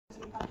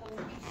back the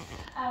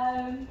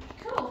link.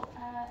 Cool.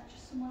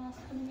 Just someone else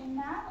coming in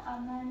now,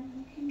 and then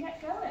we can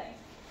get going.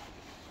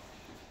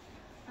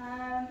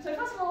 So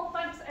first of all,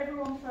 thanks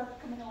everyone for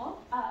coming along.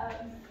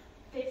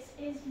 This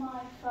is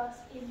my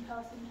first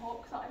in-person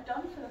talk that I've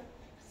done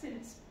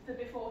since the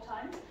before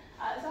times,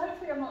 so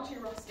hopefully I'm not too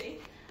rusty.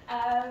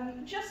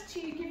 Just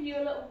to give you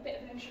a little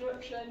bit of an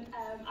introduction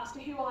as to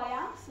who I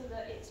am, so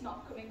that it's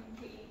not coming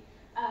completely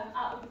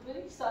out of the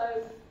blue.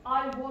 So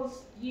I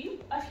was you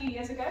a few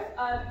years ago.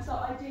 So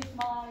I did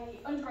my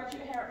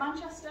undergraduate here at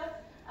Manchester.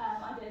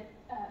 I did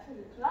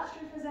physics with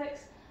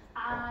astrophysics,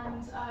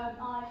 and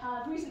I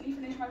have recently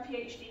finished my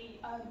PhD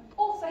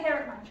also here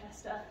at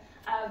Manchester.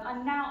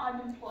 And now I'm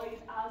employed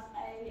as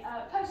a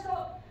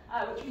postdoc,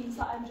 which means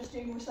that I'm just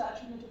doing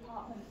research in the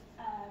department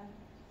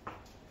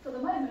for the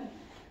moment.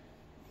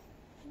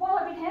 While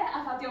I've been here,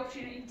 I've had the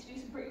opportunity to do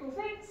some pretty cool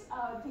things,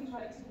 things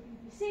related to the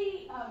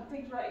BBC,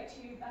 things related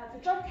to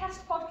the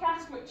Jobcast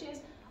podcast, which is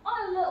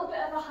on a little bit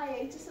of a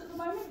hiatus at the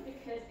moment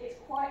because it's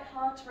quite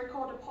hard to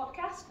record a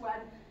podcast when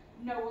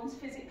no one's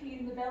physically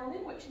in the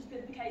building, which has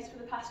been the case for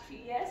the past few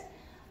years.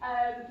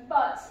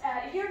 But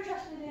if you're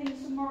interested in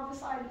some more of the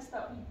science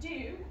that we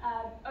do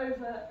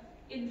over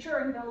in the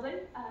Turing building,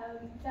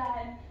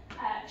 then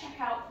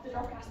check out the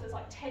Jobcast. There's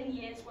like 10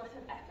 years worth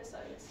of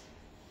episodes.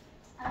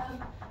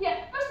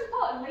 Yeah, most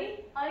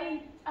importantly,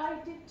 I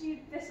did do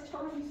this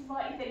Astronomy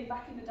Society thing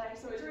back in the day,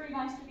 so it's really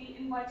nice to be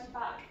invited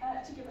back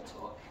to give a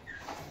talk.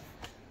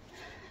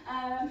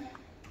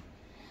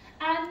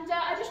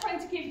 I just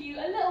wanted to give you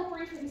a little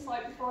brief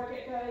insight before I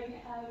get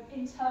going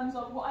in terms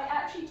of what I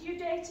actually do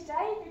day to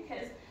day,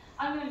 because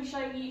I'm going to be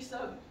showing you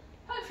some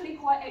hopefully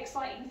quite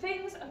exciting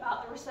things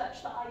about the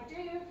research that I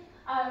do.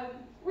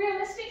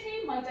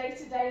 Realistically, my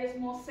day-to-day is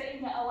more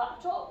sitting at a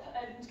laptop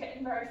and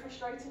getting very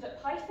frustrated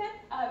at Python.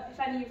 If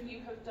any of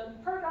you have done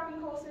programming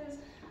courses,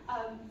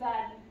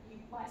 then you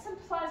might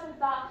sympathise with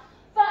that.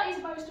 That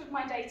is most of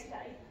my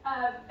day-to-day.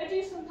 I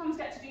do sometimes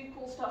get to do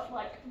cool stuff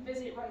like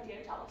visit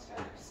radio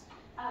telescopes,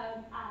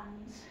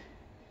 and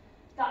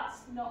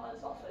that's not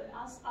as often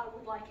as I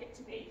would like it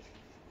to be.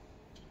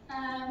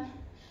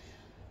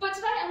 But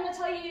today I'm going to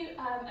tell you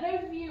an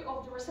overview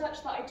of the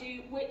research that I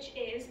do, which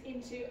is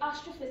into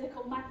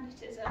astrophysical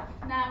magnetism.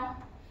 Now,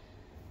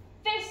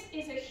 this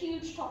is a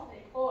huge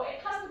topic, or it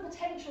has the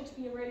potential to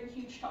be a really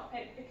huge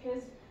topic,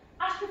 because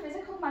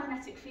astrophysical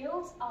magnetic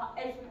fields are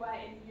everywhere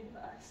in the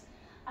universe.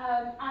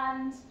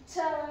 And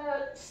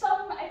to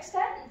some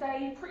extent,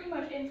 they pretty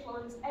much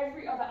influence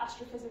every other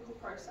astrophysical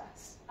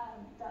process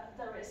that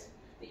there is,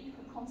 that you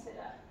can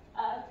consider.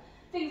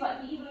 Things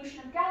like the evolution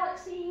of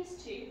galaxies,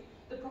 to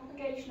the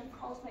propagation of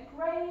cosmic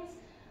rays,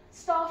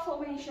 star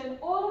formation,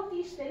 all of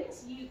these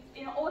things,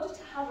 in order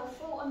to have a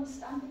full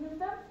understanding of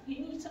them, you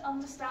need to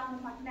understand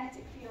the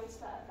magnetic fields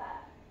that are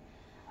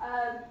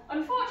there.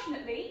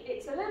 Unfortunately,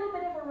 it's a little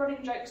bit of a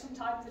running joke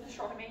sometimes in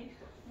astronomy,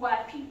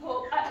 where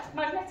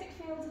magnetic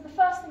fields are the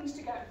first things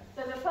to go.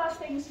 They're the first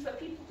things for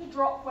people to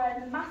drop when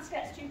the maths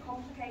gets too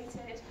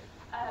complicated,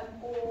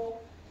 or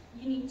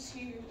you need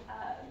to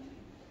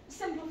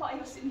simplify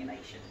your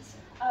simulations.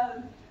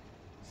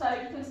 So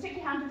you can stick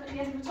your hand up at the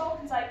end of the talk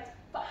and say,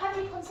 but have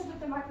you considered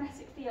the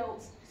magnetic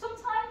fields?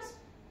 Sometimes,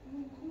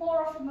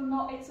 more often than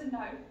not, it's a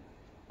no.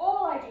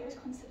 All I do is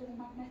consider the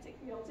magnetic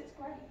fields. It's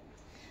great.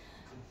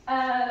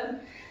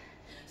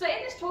 So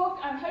in this talk,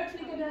 I'm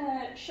hopefully going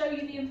to show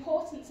you the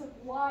importance of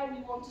why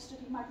we want to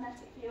study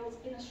magnetic fields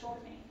in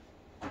astronomy.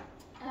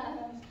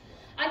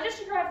 And just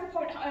to drive the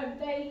point home,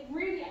 they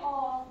really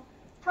are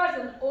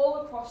present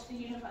all across the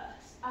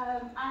universe.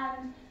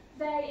 And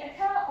they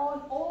occur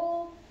on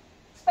all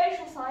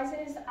spatial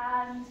sizes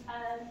and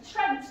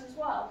strengths as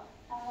well.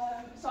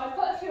 So I've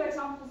got a few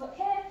examples up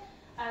here.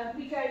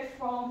 We go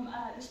from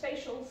the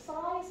spatial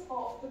size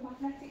of the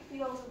magnetic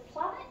fields of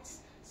planets,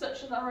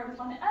 such as our own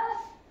planet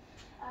Earth.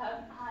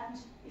 And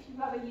if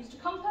you've ever used a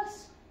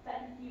compass,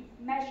 then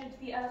you've measured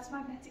the Earth's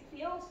magnetic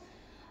field.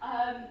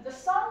 The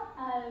Sun,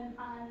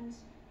 and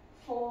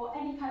for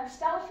any kind of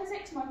stellar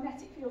physics,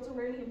 magnetic fields are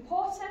really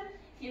important.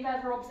 If you've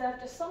ever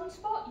observed a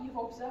sunspot, you've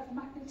observed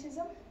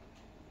magnetism.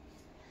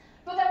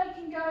 But then we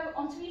can go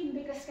onto even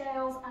bigger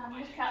scales and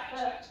look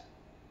at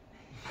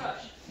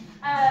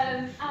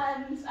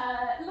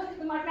look at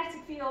the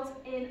magnetic fields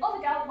in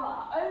other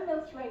our own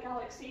Milky Way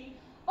galaxy,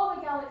 other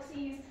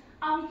galaxies,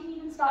 and we can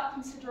even start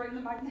considering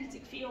the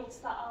magnetic fields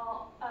that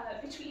are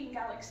between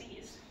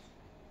galaxies.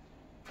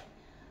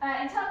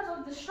 In terms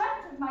of the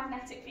strength of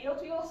magnetic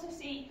fields, we also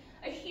see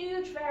a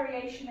huge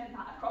variation in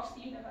that across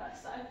the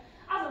universe. So,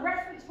 as a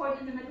reference point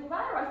in the middle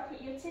there, I've put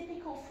your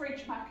typical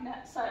fridge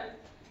magnet. So,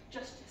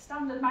 just a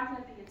standard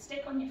magnet that you'd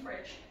stick on your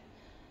fridge.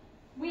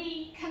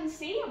 We can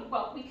see,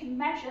 well, we can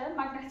measure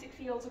magnetic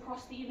fields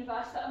across the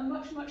universe that are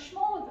much, much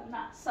smaller than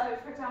that. So,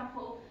 for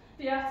example,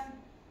 the Earth's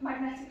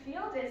magnetic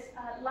field is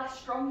less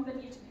strong than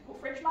your typical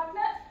fridge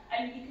magnet,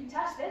 and you can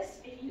test this.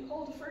 If you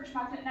hold a fridge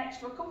magnet next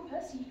to a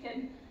compass, you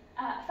can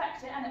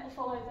affect it and it will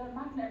follow the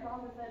magnet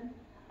rather than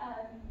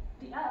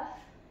the Earth.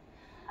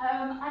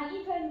 And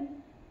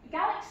even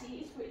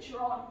galaxies, which are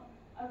on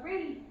a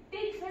really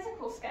big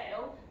physical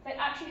scale, they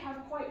actually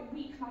have quite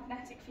weak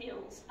magnetic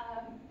fields,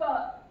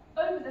 but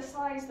over the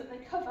size that they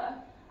cover,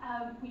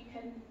 we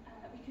can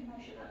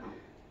measure them.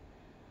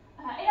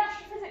 In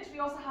astrophysics, we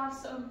also have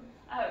some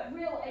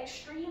real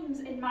extremes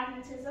in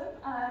magnetism.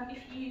 If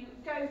you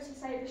go to,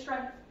 say, the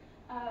strength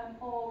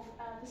of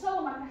the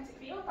solar magnetic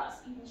field,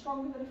 that's even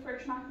stronger than a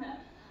fridge magnet.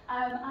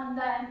 And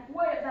then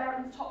way up there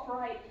in the top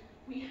right,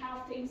 we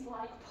have things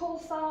like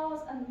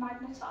pulsars and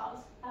magnetars,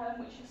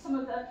 which are some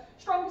of the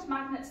strongest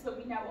magnets that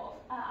we know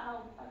of.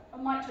 I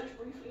might touch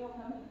briefly on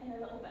them in a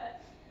little bit.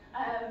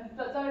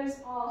 But those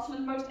are some of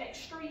the most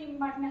extreme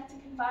magnetic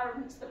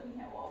environments that we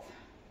know of.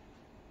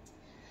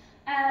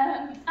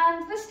 And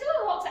there's still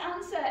a lot to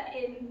answer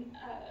in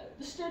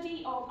the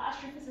study of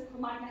astrophysical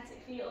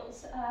magnetic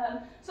fields.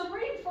 Some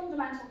really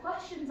fundamental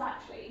questions,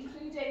 actually,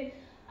 including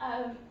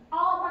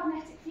are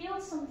magnetic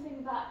fields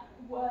something that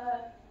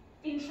were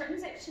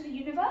intrinsic to the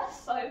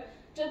universe? So,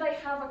 do they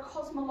have a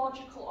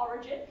cosmological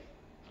origin?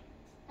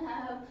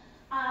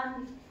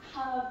 And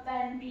have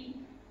then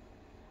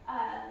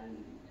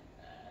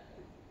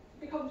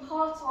become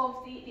part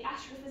of the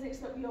astrophysics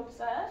that we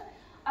observe?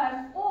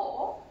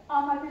 Or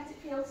are magnetic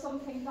fields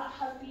something that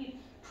have been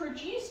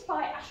produced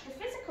by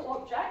astrophysical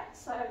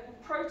objects, so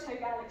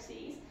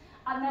proto-galaxies,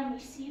 and then we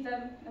see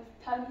them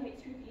kind of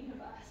permeate through the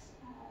universe?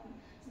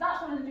 So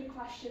that's one of the big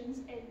questions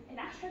in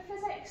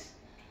astrophysics.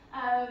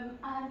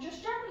 And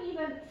just generally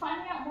even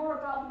finding out more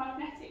about the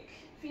magnetic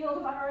field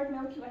of our own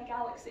Milky Way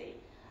galaxy.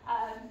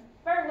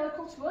 Very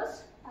local to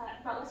us,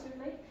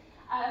 relatively,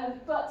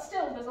 but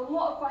still there's a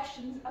lot of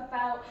questions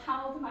about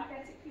how the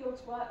magnetic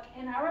fields work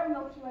in our own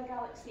Milky Way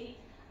galaxy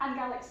and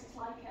galaxies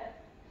like it.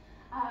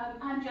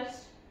 And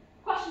just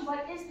questions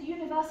like, is the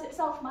universe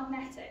itself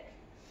magnetic?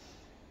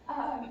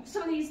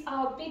 Some of these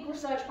are big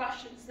research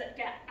questions that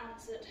get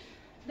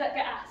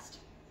asked.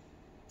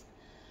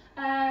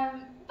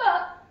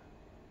 But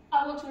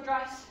I want to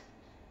address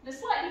the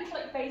slightly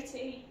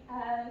clickbaity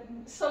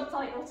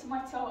subtitle to my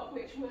talk,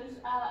 which was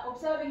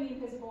Observing the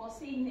Invisible or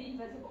Seeing the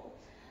Invisible.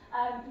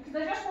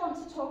 Because I just want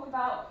to talk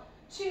about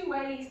two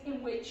ways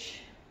in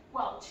which,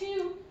 well,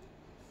 two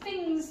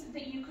things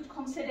that you could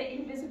consider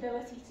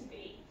invisibility to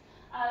be.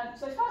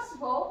 So first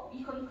of all,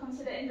 you can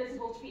consider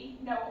invisible to be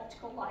no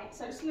optical light,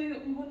 so something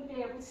that we wouldn't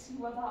be able to see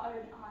with our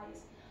own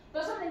eyes.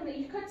 But something that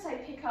you could,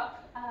 say, pick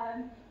up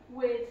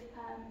with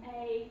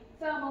a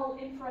thermal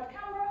infrared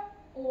camera,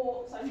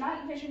 or so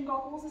night vision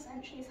goggles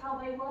essentially is how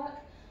they work,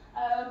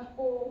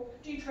 or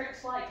do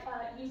tricks like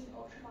using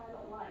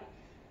ultraviolet light.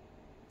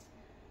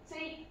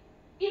 See,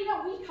 even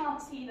though we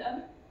can't see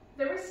them,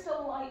 there is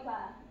still light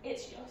there.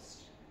 It's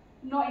just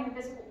not in the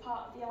visible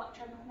part of the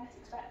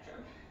electromagnetic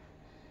spectrum.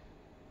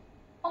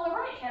 On the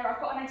right here,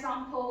 I've got an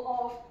example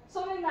of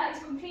something that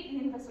is completely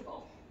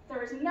invisible.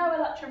 There is no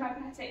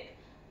electromagnetic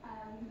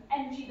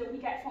energy that we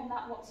get from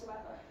that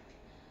whatsoever.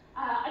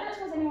 I don't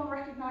suppose anyone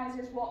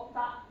recognises what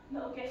that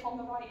little GIF on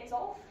the right is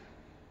of.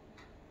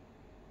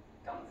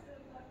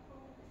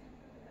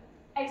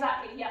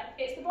 Exactly, yeah.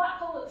 It's the black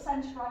hole at the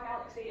centre of our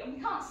galaxy, and we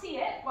can't see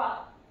it.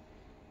 Well,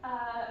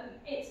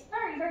 it's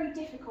very, very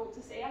difficult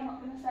to see. I'm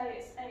not going to say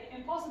it's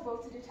impossible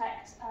to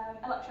detect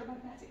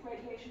electromagnetic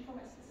radiation from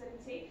its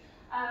vicinity,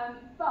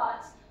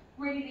 but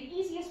really the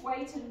easiest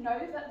way to know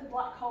that the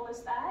black hole is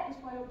there is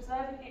by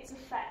observing its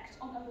effect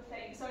on other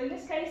things. So in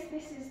this case,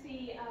 this is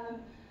the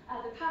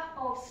path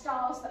of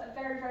stars that are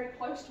very, very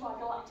close to our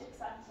galactic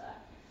centre.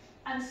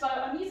 And so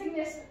I'm using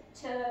this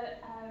to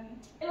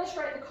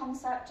illustrate the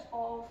concept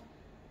of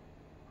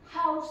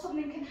how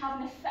something can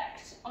have an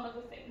effect on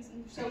other things,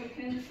 and so we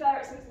can infer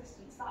its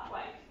existence that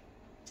way.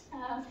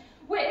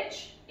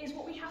 Which is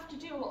what we have to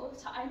do a lot of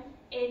the time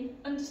in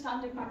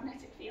understanding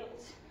magnetic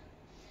fields.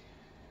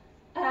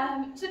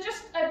 So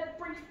just a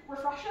brief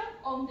refresher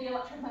on the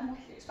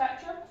electromagnetic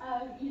spectrum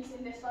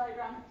using this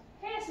diagram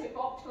here. So we've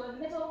got optical in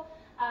the middle,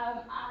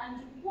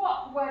 and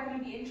what we're going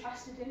to be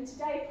interested in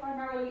today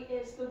primarily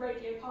is the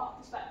radio part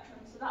of the spectrum.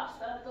 So that's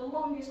the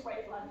longest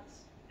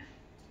wavelengths.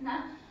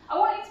 Now, I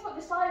wanted to put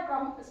this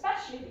diagram up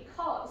especially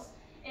because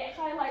it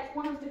highlights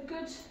one of the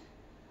good,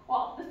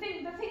 well, the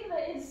thing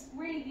that is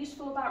really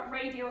useful about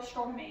radio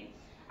astronomy,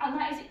 and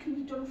that is it can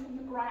be done from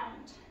the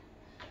ground.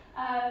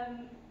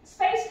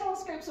 Space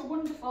telescopes are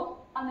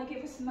wonderful, and they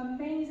give us some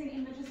amazing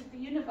images of the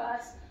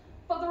universe,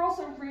 but they're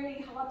also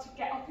really hard to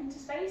get up into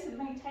space and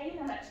maintain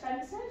and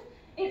expensive.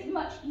 It's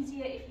much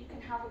easier if you can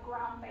have a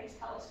ground-based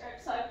telescope.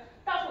 So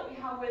that's what we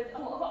have with a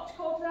lot of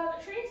optical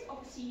observatories.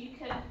 Obviously, you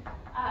can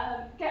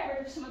get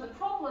rid of some of the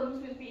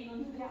problems with being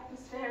under the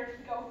atmosphere if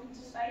you go up into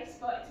space,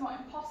 but it's not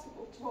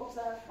impossible to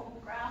observe from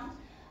the ground.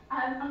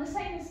 And the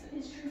same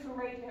is true for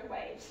radio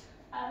waves.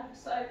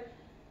 So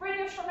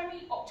radio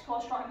astronomy, optical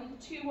astronomy,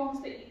 the two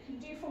ones that you can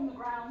do from the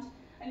ground,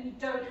 and you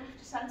don't have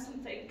to send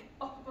something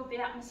up above the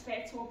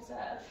atmosphere to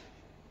observe.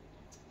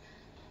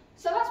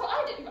 So that's what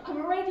I do. I'm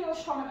a radio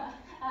astronomer.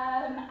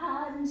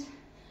 And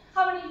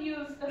how many of you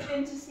have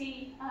been to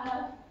see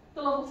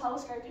the Lovell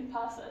telescope in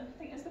person? I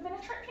think, has there been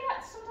a trip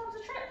yet? Sometimes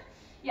a trip?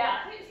 Yeah,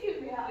 I think a few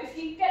of you have. If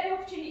you get the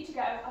opportunity to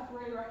go, I'd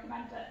really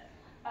recommend it.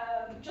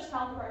 Just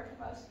down the road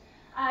from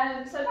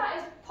us. So that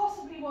is possibly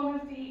possibly one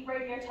of the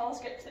radio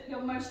telescopes that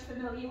you're most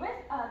familiar with,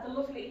 the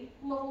lovely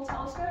Lovell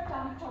telescope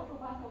down at Cockerell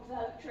Bank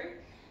Observatory.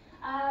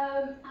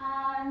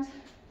 And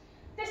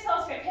this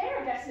telescope here,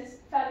 I guess, is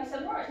fairly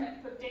similar. It's made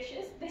up of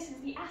dishes. This is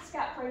the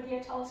ASCAP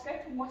radio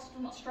telescope from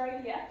Western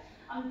Australia,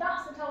 and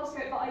that's the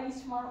telescope that I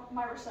use for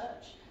my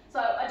research. So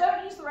I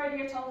don't use the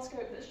radio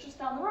telescope that's just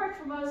down the road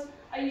from us,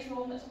 I use the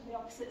one that's on the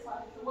opposite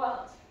side of the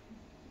world.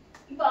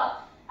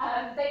 But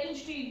they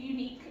each do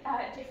unique,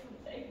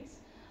 different things.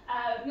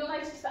 You'll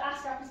notice that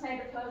ASCAP is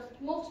made up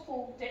of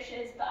multiple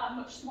dishes that are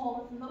much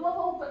smaller than the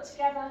Lovell, but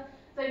together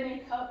they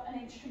make up an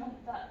instrument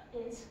that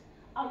is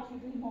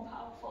arguably more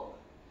powerful.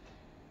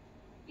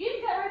 You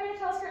can get radio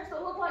telescopes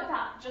that look like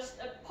that, just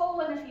a pole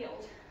in a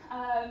field.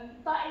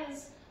 That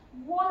is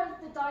one of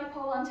the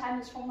dipole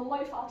antennas from the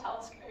LOFAR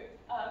telescope.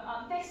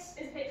 And this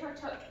is a picture I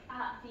took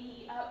at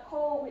the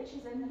core, which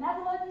is in the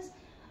Netherlands.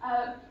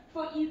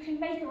 But you can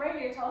make a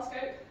radio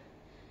telescope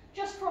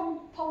just from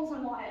poles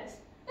and wires.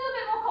 A little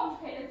bit more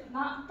complicated than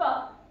that,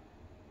 but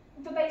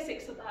the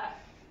basics are there.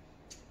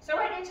 So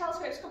radio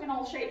telescopes come in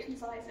all shapes and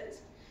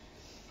sizes.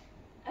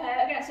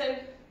 Again, so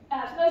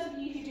for those of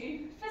you who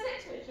do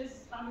physics, which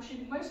is I'm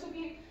assuming most of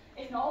you,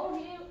 if not all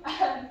of you,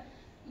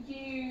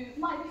 you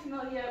might be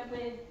familiar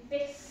with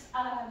this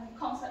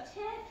concept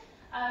here,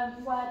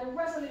 where the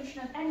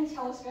resolution of any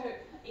telescope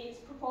is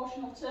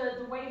proportional to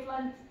the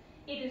wavelength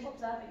it is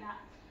observing at.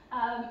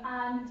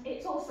 And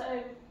it's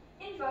also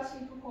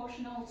inversely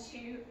proportional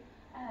to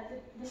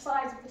the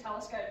size of the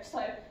telescope.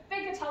 So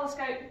bigger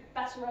telescope,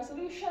 better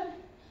resolution,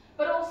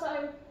 but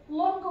also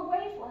longer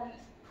wavelength,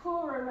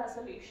 poorer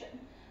resolution.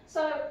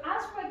 So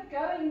as we're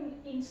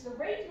going into the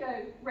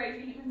radio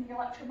in the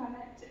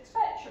electromagnetic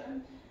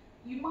spectrum,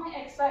 you might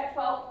expect,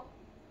 well,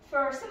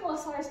 for a similar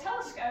sized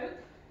telescope,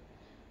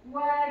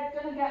 we're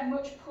going to get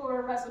much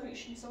poorer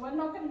resolution. So we're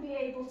not going to be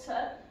able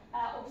to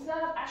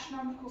observe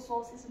astronomical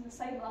sources in the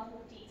same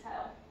level of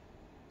detail.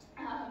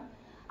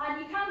 And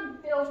you can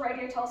build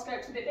radio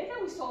telescopes a bit bigger.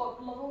 We saw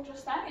Lovell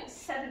just then, it's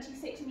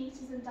 76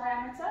 meters in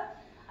diameter.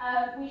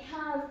 We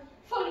have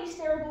fully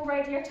steerable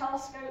radio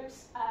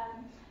telescopes,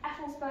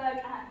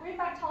 Effelsberg and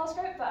Greenback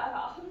telescope that are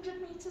about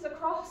 100 meters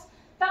across.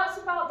 That's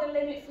about the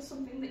limit for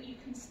something that you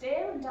can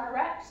steer and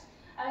direct.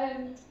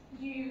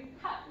 We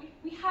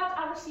had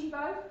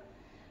Arecibo,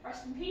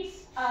 rest in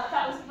peace.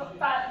 That was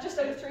about just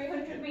over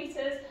 300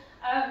 meters,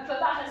 but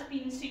that has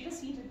been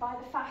superseded by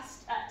the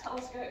FAST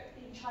telescope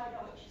in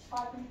China, which is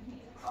 500 meters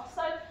across.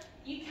 So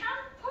you can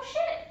push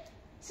it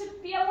to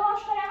be a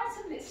large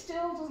diameter, but it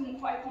still doesn't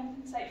quite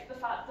compensate for the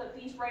fact that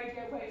these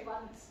radio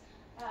wavelengths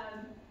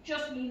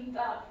just mean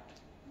that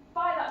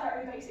by that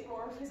very basic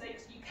law of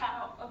physics, you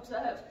cannot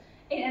observe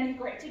in any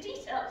greater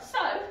detail.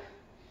 So,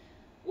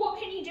 what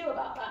can you do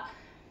about that?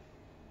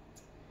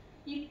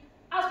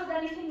 As with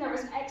anything, there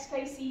is an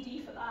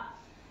XKCD for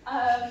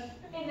that.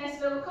 In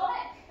this little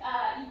comic,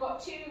 you've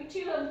got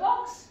two little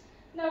dogs.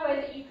 No way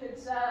that you could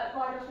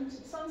ride off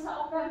into the sunset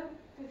on them.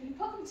 But if you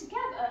put them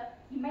together,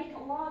 you make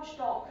a large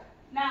dog.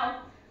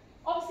 Now,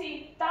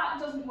 obviously, that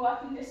doesn't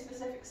work in this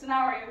specific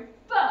scenario,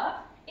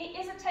 but it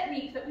is a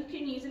technique that we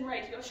can use in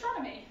radio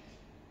astronomy.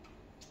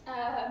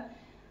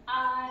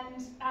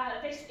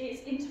 This is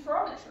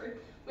interferometry,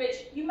 which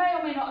you may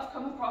or may not have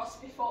come across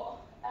before.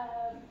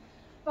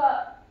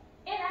 But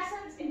in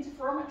essence,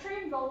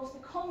 interferometry involves the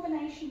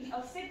combination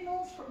of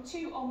signals from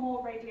two or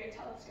more radio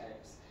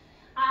telescopes.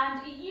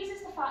 And it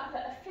uses the fact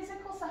that a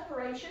physical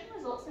separation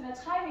results in a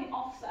timing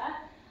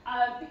offset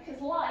because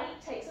light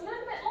takes a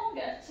little bit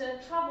longer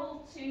to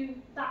travel to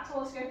that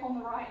telescope on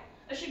the right,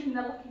 assuming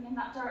they're looking in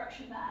that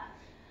direction there.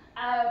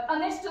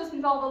 And this does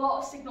involve a lot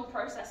of signal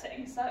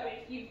processing, so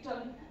if you've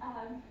done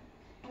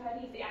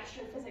any of the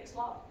astrophysics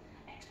lab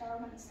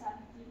experiments, then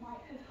you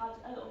might have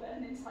had a little bit of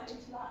an insight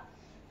into that.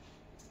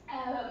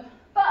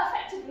 But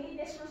effectively,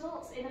 this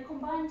results in a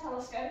combined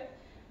telescope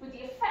with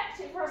the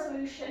effective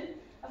resolution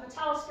of a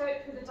telescope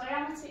with a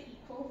diameter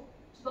equal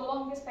to the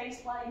longest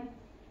baseline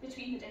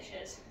between the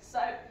dishes. So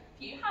if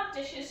you have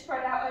dishes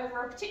spread out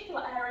over a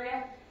particular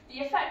area, the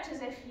effect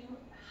is if you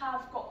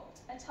have got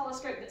a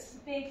telescope that's as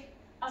big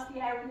as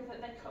the area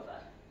that they cover.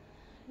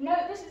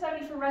 Note this is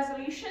only for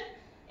resolution.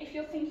 If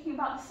you're thinking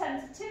about the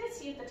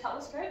sensitivity of the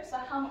telescope, so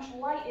how much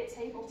light it's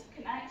able to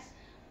connect,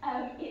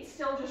 it's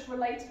still just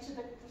related to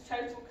the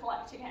total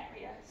collecting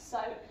area.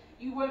 So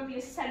you won't be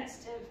as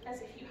sensitive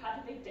as if you had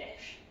a big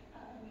dish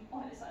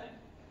on its own.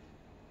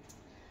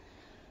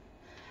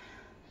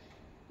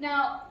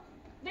 Now,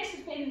 this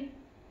has been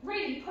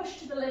really pushed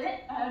to the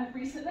limit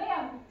recently.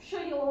 I'm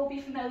sure you'll all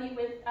be familiar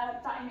with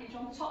that image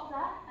on the top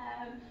there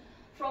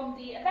from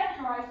the Event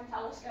Horizon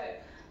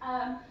Telescope.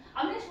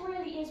 And this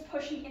really is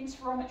pushing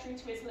interferometry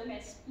to its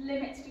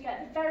limits to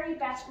get the very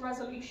best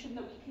resolution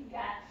that we can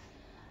get.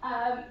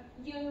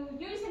 You're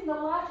using the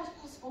largest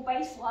possible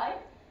baseline,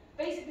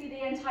 basically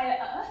the entire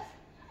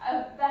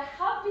Earth. There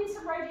have been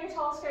some radio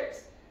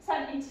telescopes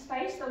sent into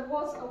space. There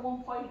was at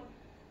one point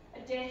a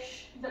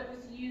dish that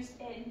was used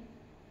in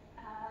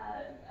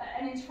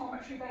an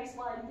interferometry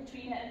baseline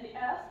between it and the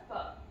Earth,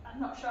 but I'm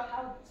not sure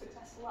how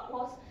successful that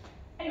was.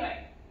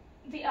 Anyway,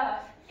 the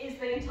Earth is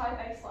the entire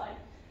baseline.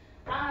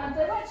 And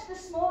they went to the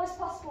smallest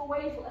possible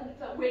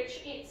wavelength at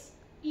which it's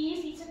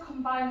easy to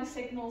combine the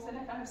signals in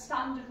a kind of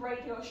standard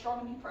radio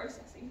astronomy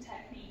processing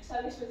technique.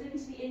 So this was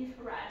into the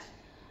infrared.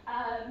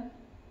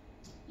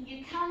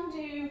 You can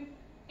do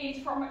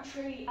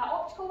interferometry at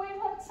optical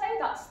wavelengths, say,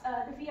 that's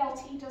the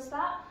VLT does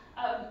that,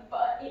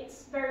 but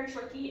it's very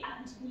tricky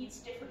and needs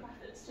different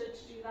methods to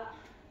do that.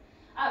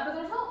 But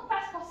there's not the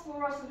best possible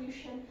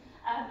resolution,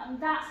 and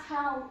that's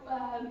how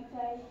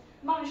they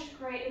managed to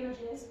create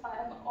images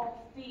of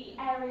the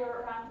area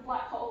around the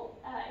black hole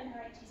in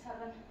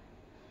 87.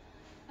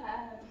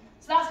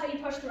 So that's how you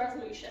push the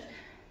resolution.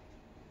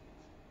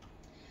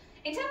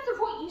 In terms of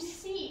what you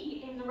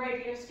see in the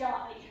radio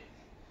sky,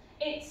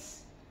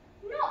 it's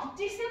not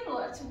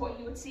dissimilar to what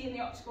you would see in the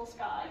optical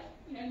sky.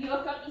 You know, you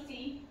look up, you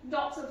see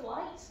dots of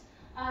light,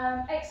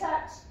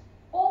 except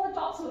all the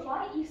dots of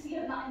light you see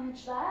in that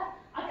image there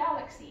are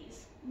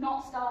galaxies,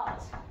 not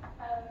stars.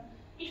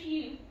 If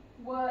you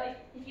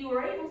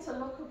were able to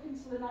look up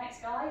into the night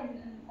sky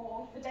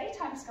or the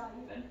daytime sky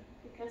even,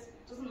 because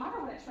it doesn't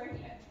matter when it's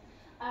radio,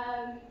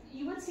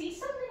 you would see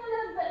something a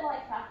little bit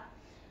like that,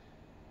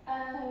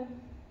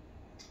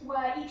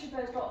 where each of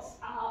those dots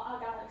are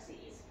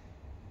galaxies.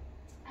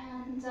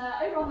 And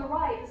over on the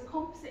right, there's a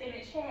composite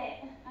image here,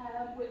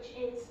 which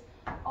is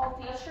of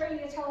the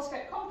Australia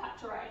Telescope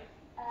Compact Array.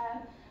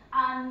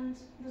 And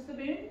there's the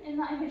moon in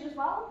that image as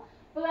well.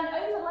 But then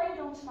overlaid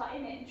onto that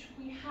image,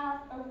 we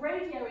have a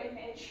radio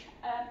image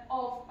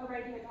of a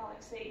radio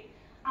galaxy.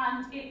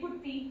 And it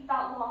would be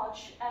that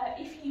large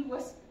if you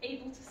were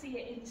able to see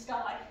it in the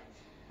sky.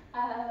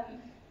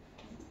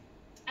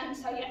 And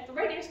so yeah, the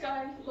radio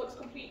sky looks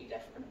completely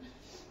different.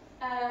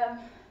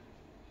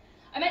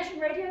 I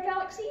mentioned radio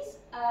galaxies.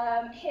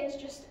 Here's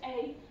just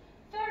a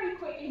very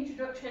quick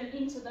introduction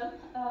into them.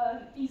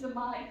 These are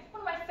one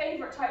of my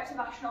favourite types of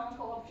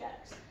astronomical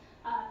objects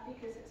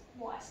because it's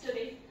what I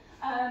study.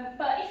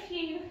 But if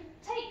you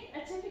take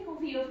a typical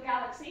view of a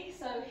galaxy,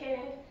 so here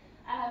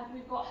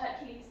we've got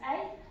Hercules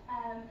A,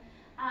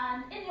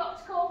 and in the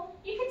optical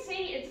you can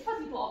see it's a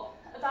fuzzy blob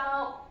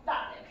about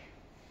that big.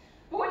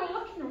 But when you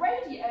look in the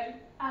radio,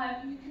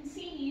 you can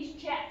see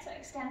these jets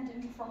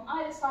extending from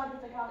either side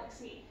of the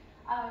galaxy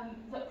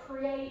that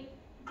create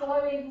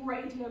glowing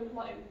radio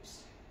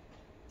lobes.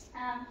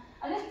 And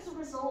this is a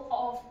result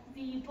of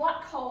the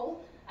black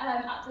hole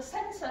at the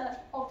centre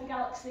of the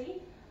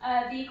galaxy.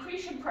 The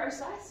accretion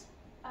process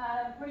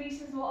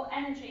releases a lot of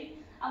energy,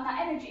 and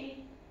that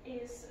energy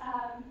is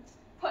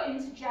put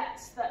into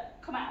jets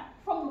that come out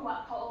from the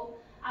black hole,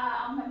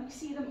 and then we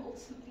see them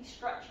ultimately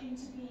stretch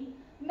into be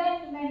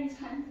many, many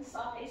times the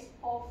size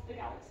of the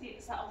galaxy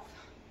itself.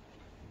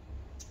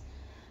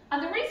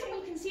 And the reason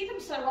we can see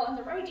them so well in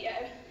the radio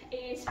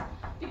is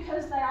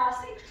because they are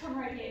synchrotron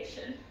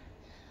radiation.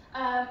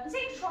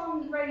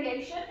 Synchrotron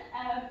radiation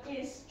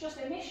is just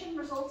emission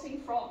resulting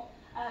from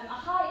a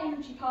high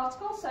energy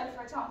particle, so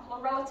for example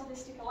a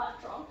relativistic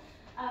electron,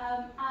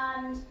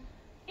 and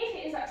if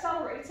it is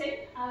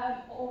accelerating,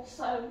 or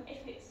so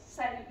if it's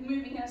say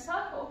moving in a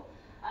circle,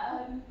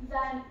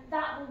 then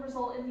that will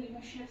result in the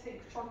emission of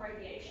synchrotron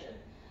radiation.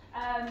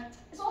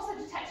 It's also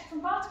detected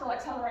from particle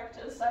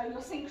accelerators, so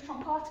your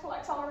synchrotron particle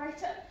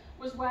accelerator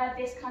was where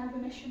this kind of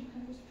emission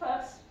was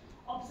first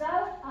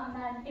observed, and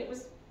then it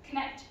was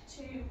connected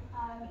to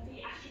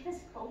the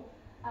astrophysical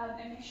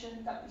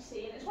emission that we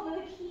see, and it's one of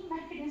the key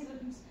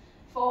mechanisms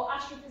for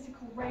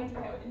astrophysical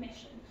radio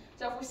emission.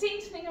 So if we're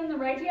seeing something on the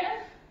radio,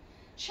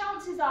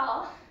 chances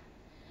are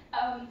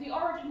the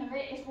origin of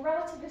it is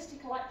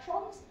relativistic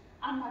electrons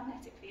and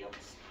magnetic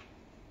fields.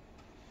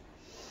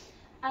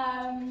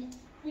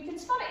 We can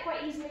spot it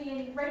quite easily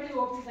in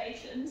radio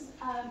observations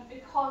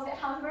because it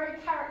has a very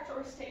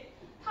characteristic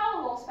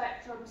power law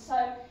spectrum.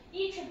 So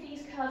each of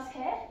these curves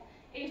here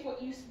is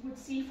what you would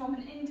see from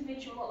an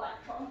individual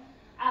electron.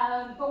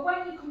 But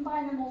when you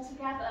combine them all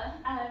together,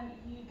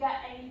 you get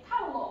a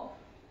power law.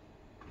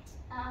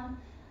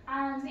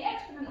 And the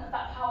exponent of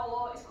that power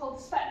law is called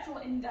the spectral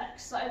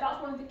index. So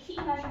that's one of the key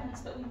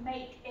measurements that we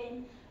make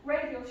in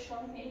radio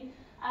astronomy,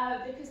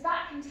 because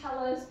that can tell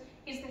us,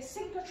 is this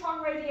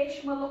synchrotron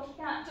radiation we're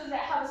looking at, does it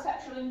have a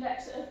spectral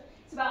index of,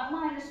 it's about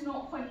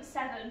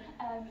 -0.7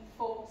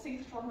 for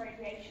synchrotron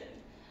radiation.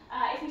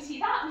 If we see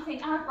that, we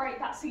think, ah, great,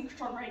 that's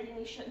synchrotron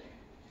radiation.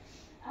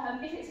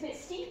 If it's a bit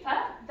steeper,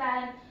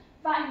 then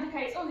that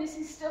indicates, oh, this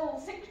is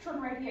still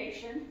synchrotron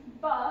radiation,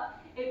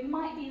 but it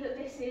might be that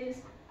this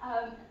is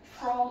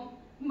from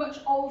much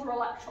older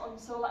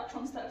electrons, so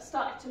electrons that have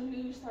started to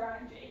lose their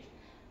energy.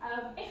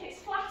 If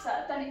it's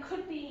flatter, then it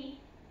could be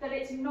that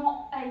it's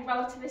not a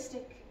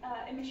relativistic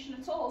emission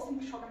at all,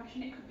 synchrotron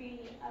emission. It could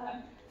be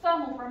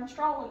thermal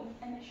bremsstrahlung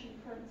emission,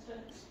 for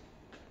instance.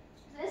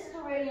 So this is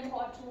a really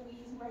important tool we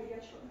use in radio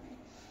astronomy.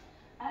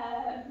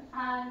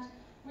 And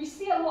we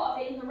see a lot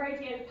of it in the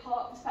radio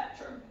part of the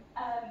spectrum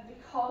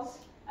because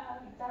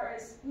there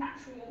is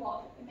naturally a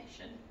lot of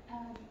emission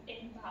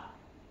in that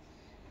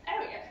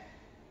area.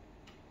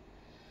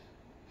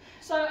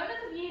 So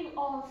another view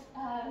of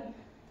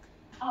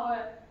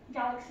our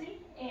galaxy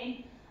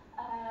in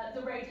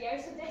the radio.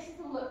 So this is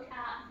a look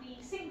at the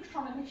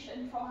synchrotron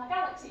emission from our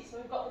galaxy. So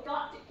we've got the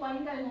galactic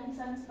plane going on the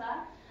centre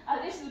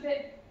there. This is a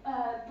bit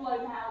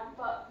blown out,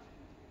 but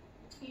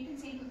you can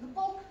see that the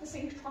bulk of the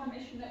synchrotron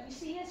emission that we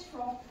see is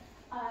from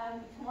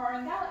our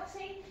own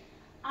galaxy,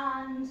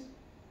 and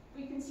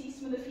we can see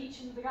some of the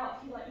features of the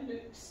galaxy, like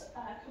loops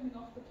coming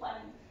off the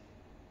plane.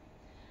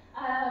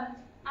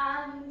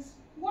 And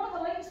one of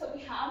the links that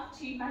we have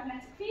to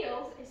magnetic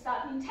fields is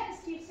that the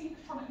intensity of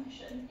synchrotron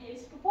emission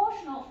is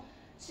proportional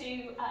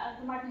to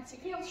the magnetic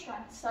field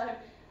strength. So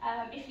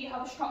if you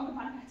have a stronger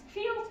magnetic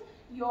field,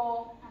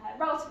 your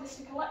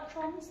relativistic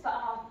electrons that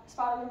are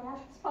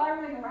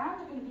spiraling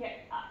around are going to be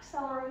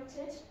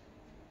accelerated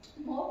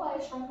more by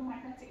a stronger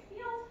magnetic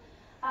field,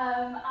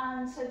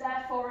 and so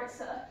therefore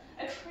it's a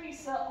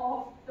tracer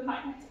of the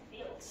magnetic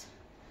fields.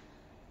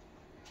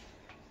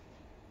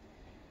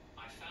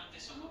 I found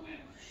this on the web.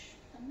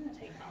 I'm going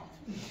to take that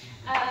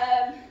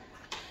off.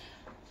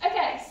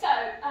 Okay, so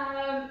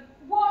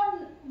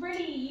one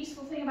really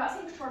useful thing about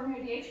synchrotron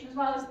radiation as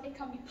well is it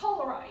can be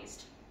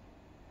polarised.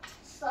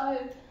 So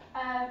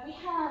we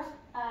have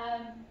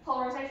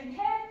polarisation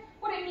here.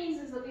 What it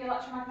means is that the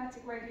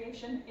electromagnetic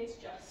radiation is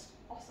just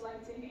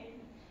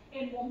oscillating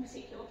in one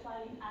particular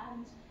plane,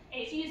 and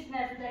it's used in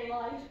everyday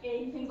life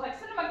in things like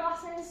cinema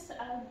glasses.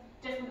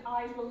 Different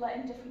eyes will let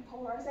in different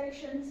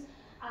polarisations,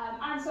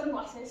 and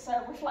sunglasses,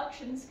 so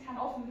reflections can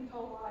often be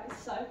polarised,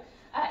 so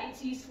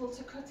it's useful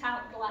to cut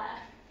out glare.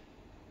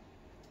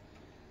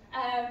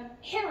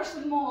 Here's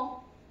a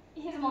more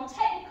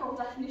technical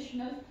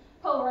definition of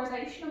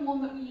polarisation, and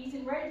one that we use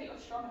in radio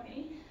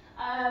astronomy,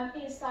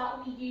 is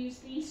that we use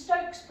the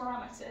Stokes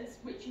parameters,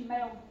 which you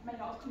may or may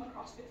not have come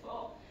across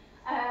before.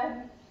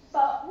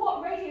 But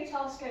what radio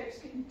telescopes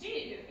can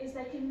do is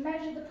they can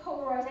measure the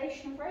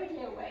polarisation of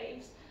radio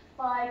waves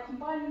by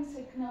combining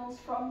signals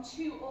from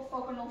two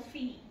orthogonal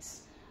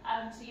feeds.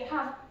 So you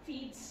have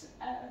feeds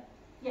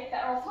that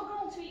are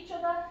orthogonal to each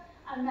other,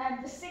 and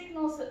then the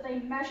signals that they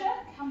measure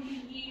can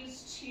be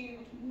used to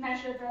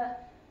measure the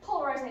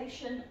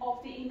polarisation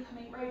of the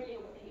incoming radio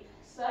wave.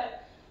 So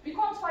we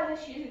quantify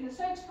this using the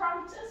Stokes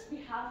parameters. We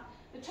have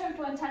the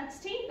total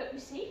intensity that we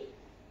see,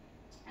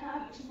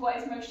 which is what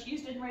is most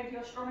used in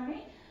radio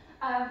astronomy.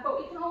 But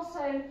we can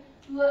also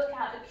look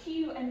at the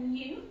Q and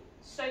U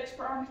Stokes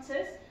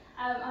parameters,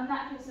 and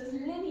that gives us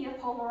linear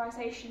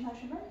polarisation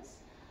measurements.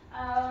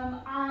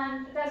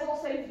 And there's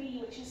also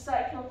V, which is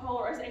circular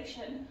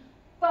polarisation,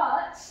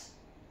 but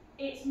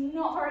it's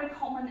not very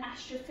common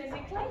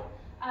astrophysically,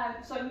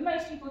 so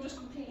most people just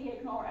completely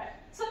ignore it.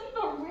 Some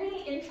people are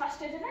really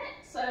interested in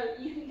it, so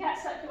you can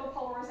get circular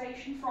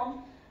polarisation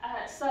from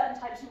certain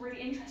types of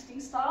really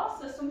interesting stars.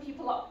 So some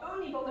people are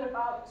only bothered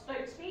about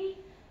Stokes V.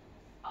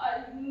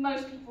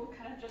 Most people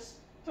kind of just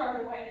throw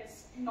it away,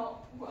 it's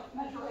not worth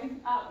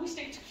measuring. We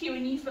stick to Q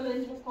and U for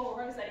linear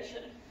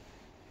polarisation.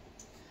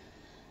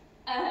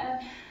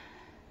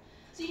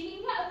 So you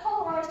can get a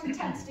polarised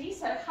intensity,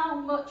 so how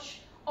much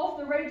of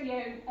the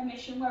radio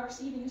emission we're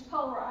receiving is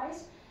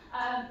polarised,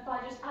 by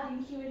just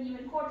adding Q and U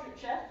in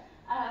quadrature,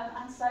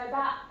 and so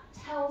that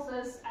tells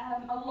us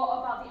a lot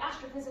about the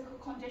astrophysical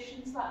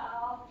conditions that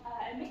are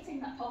emitting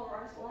that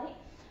polarised light.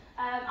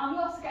 And we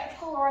also get a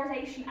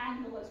polarisation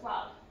angle as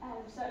well,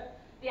 so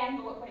the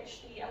angle at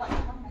which the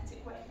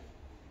electromagnetic wave,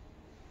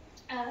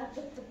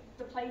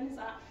 the plane is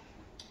at.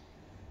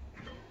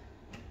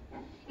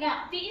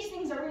 Now, these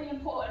things are really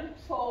important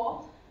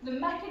for the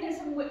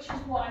mechanism, which is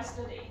what I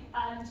study,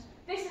 and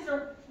this is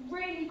a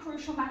really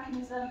crucial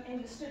mechanism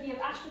in the study of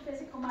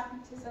astrophysical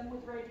magnetism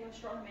with radio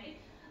astronomy,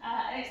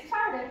 and it's the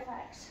Faraday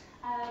effect.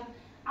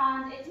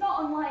 And it's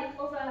not unlike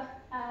other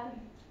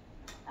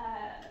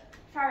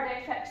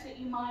Faraday effects that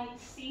you might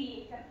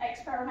see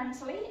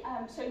experimentally.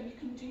 So you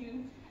can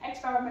do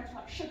experiments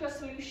like sugar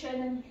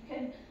solution, and you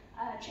can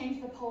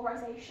change the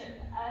polarisation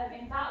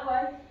in that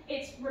way.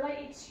 It's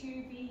related to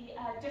the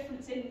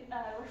difference in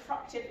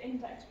refractive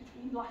index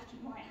between left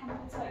and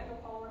right-handed circular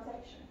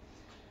polarisation.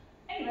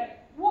 Anyway,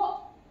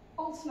 what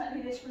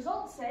ultimately this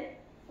results in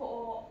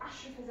for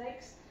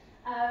astrophysics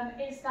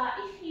is that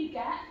if you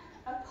get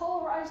a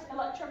polarised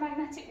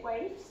electromagnetic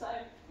wave, so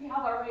we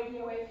have our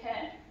radio wave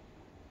here,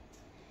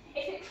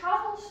 if it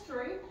travels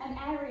through an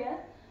area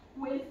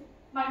with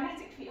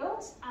magnetic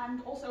fields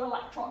and also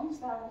electrons,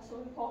 they're also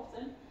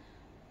important,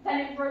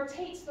 then it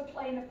rotates the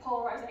plane of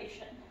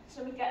polarisation.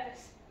 So we get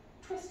this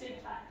twisted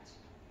effect.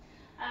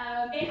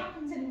 It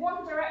happens in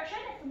one direction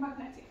if the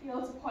magnetic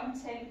fields are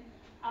pointing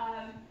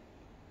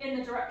in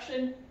the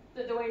direction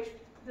that the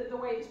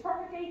wave is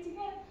propagating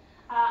in,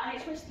 and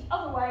it twists the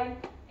other way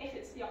if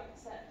it's the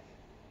opposite.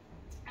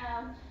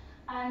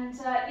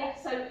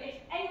 So if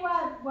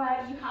anywhere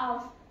where you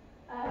have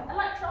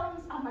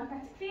electrons and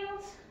magnetic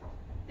fields,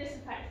 this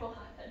effect will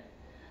happen.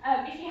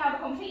 If you have a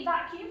complete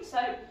vacuum,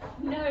 so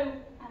no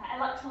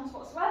electrons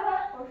whatsoever,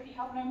 or if you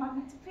have no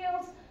magnetic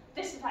fields,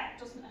 this effect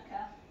doesn't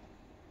occur.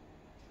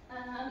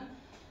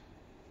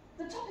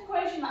 The top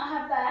equation that I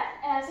have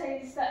there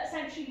says that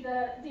essentially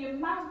the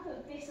amount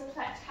that this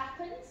effect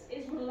happens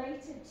is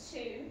related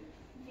to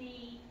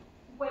the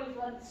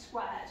wavelength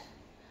squared.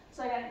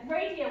 So again,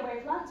 radio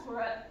wavelengths,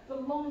 we're at the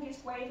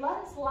longest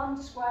wavelengths,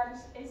 lambda squared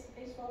is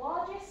the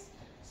largest,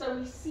 so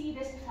we see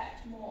this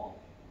effect more.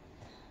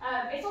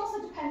 It's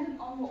also dependent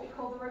on what we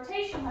call the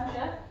rotation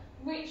measure,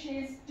 which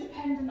is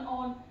dependent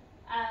on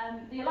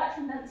the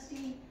electron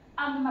density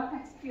and the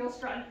magnetic field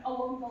strength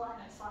along the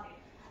line of sight.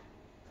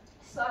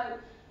 So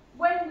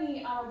when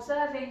we are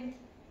observing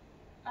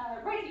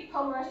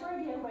polarised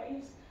radio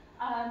waves,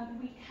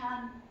 we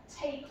can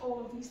take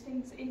all of these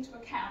things into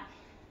account.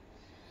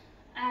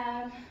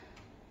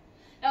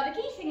 Now the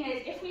key thing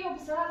is, if we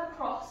observe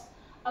across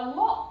a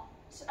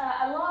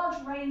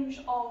large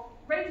range of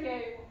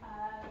radio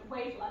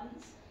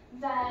wavelengths,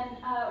 then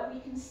we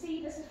can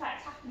see this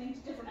effect happening to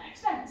different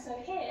extents.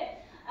 So here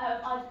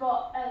I've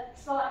got a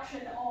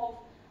selection of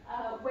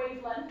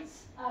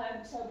wavelengths,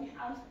 so we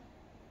have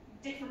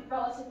different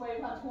relative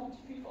wavelengths, 1, 2,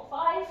 3, 4,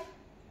 5,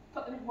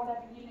 put them in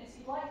whatever units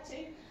you'd like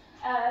to,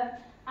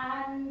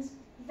 and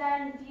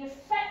then the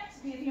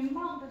effect, the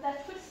amount that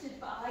they're twisted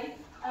by,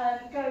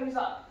 goes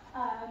up.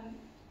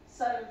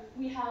 So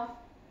we have,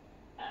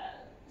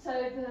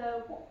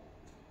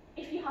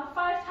 if you have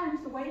 5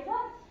 times the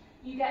wavelength,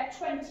 you get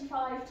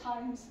 25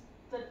 times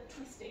the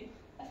twisting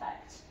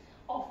effect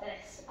of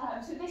this.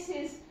 So this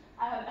is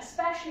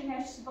especially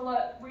noticeable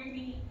at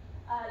really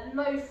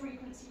low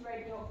frequency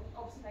radio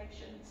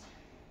observations.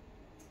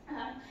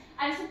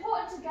 And it's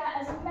important to get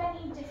as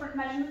many different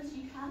measurements as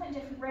you can at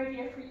different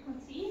radio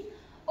frequencies.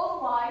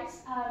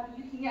 Otherwise,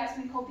 you can get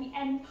something called the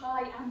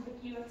n-pi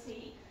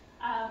ambiguity,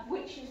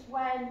 which is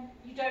when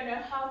you don't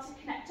know how to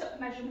connect up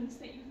measurements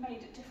that you've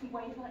made at different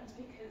wavelengths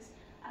because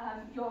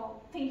you're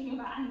thinking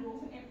about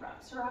angles and it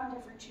wraps around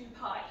every 2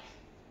 pi.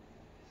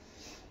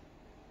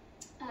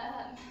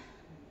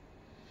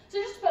 So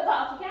just to put that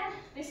up again,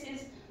 this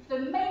is the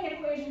main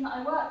equation that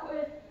I work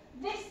with.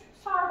 This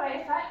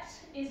Faraday effect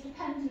is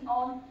dependent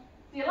on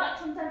the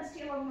electron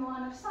density along the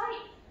line of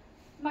sight,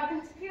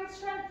 magnetic field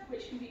strength,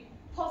 which can be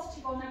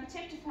positive or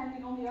negative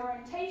depending on the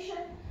orientation,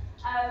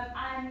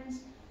 and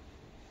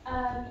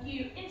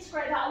you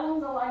integrate that along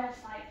the line of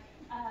sight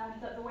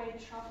that the wave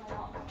is travelling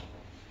on.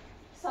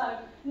 So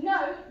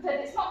note that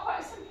it's not quite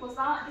as simple as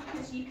that,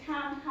 because you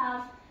can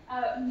have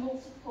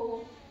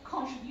multiple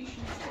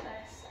contributions to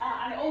this,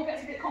 and it all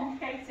gets a bit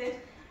complicated,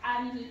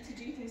 and you need to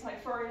do things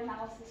like Fourier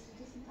analysis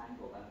to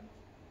disentangle them.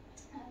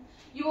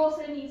 You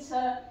also need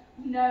to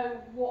know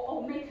what,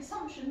 or make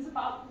assumptions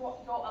about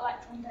what your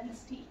electron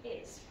density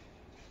is.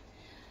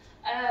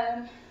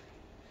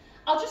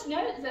 I'll just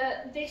note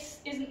that this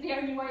isn't the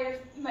only way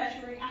of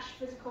measuring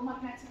astrophysical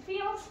magnetic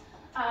fields.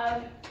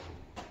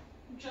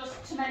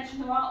 Just to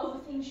mention, there are other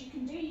things you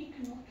can do. You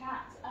can look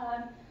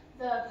at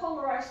the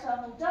polarised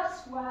thermal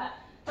dust, where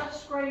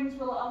dust grains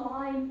will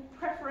align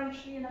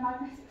preferentially in a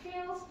magnetic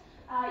field.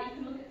 You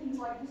can look at things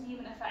like the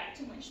Zeeman effect,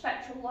 in which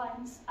spectral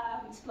lines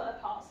split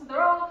apart. So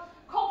there are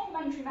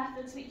complementary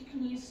methods that you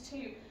can use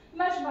to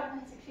measure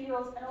magnetic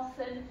fields, and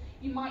often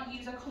you might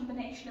use a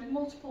combination of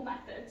multiple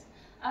methods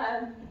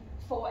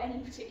for any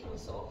particular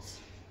source.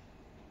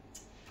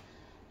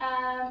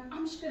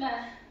 I'm just going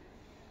to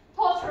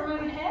pause for a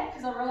moment here,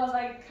 because I realise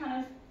I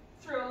kind of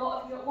threw a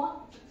lot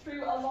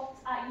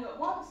at you at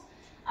once.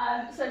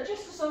 So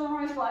just to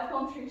summarise what I've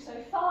gone through so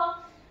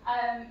far,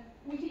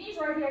 we can use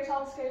radio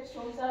telescopes to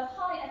observe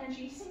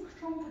high-energy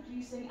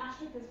synchrotron-producing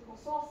astrophysical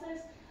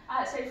sources,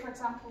 so for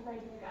example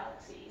radio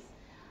galaxies.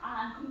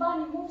 And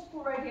combining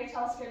multiple radio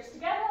telescopes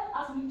together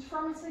as an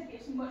interferometer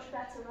gives much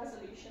better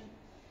resolution.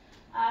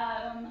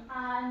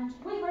 And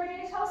with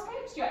radio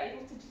telescopes, you're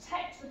able to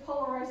detect the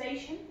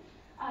polarisation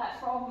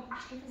from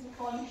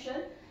astrophysical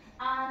emission,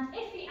 and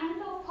if the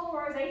angle of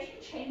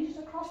polarisation changes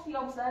across the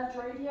observed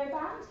radio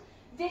band,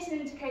 this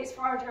indicates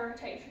Faraday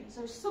rotation.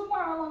 So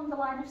somewhere along the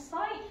line of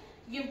sight,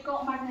 you've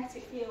got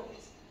magnetic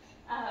fields,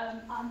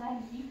 and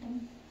then you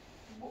can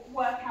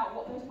work out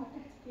what those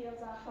magnetic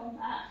fields are from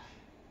there.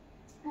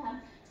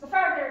 So the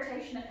Faraday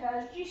rotation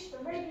occurs due to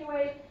the radio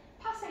wave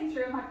passing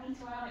through a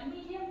magnetoionic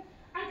medium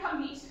and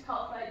can be used to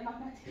calculate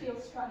magnetic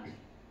field strength.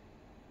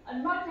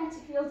 And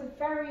magnetic fields are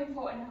very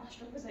important in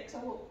astrophysics.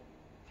 I will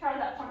carry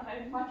that point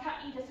home. My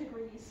cat Edith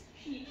agrees.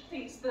 She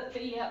thinks that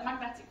the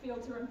magnetic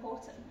fields are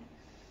important.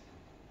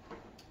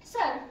 So,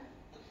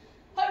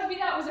 hopefully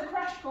that was a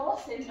crash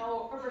course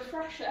or a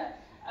refresher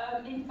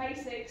in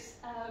basics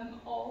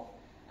of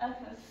kind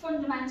of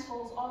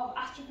fundamentals of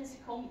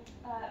astrophysical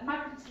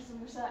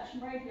magnetism research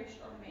and radio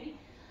astronomy.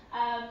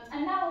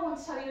 And now I want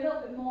to tell you a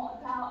little bit more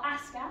about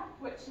ASCAP,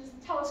 which is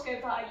the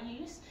telescope that I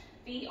use,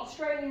 the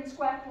Australian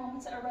Square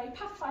Kilometre Array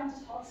Pathfinder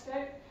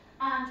Telescope,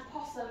 and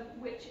POSSUM,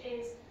 which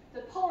is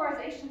the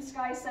Polarisation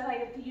Sky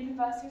Survey of the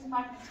University of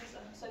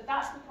Magnetism. So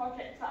that's the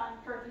project that I'm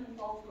currently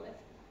involved with.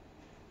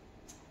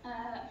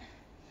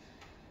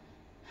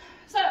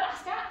 So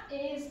ASCAP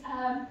is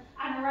an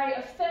array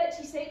of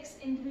 36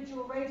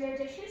 individual radio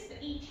dishes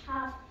that each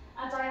have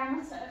a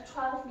diameter of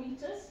 12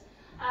 metres.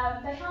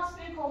 They have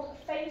something called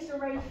phased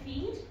array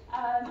feed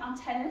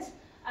antennas,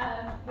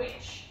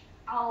 which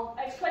I'll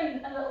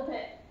explain a little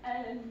bit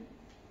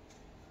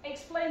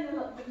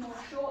more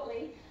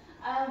shortly.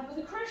 But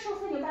the crucial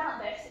thing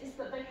about this is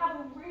that they have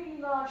a really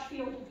large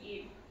field of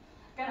view.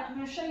 Again, I'm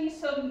going to show you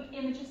some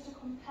images to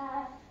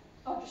compare,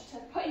 or just to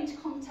put into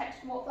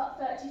context what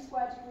that 30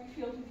 square degree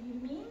field of view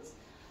means.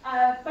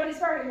 But it's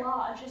very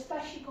large,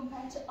 especially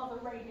compared to other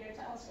radio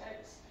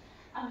telescopes.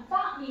 And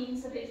that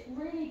means that it's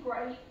really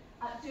great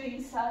at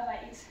doing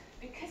surveys.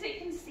 Because it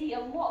can see a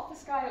lot of the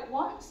sky at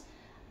once,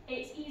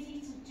 it's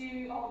easy to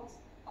do, or it's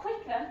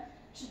quicker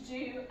to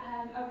do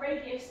a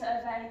radio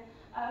survey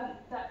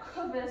that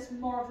covers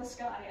more of the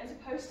sky, as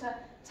opposed to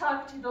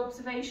targeted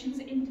observations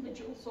at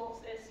individual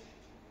sources.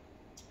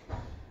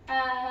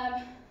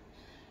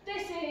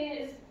 This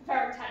is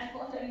very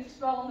technical, I don't need to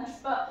dwell on this,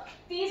 but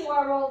these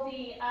are where all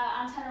the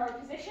antennae are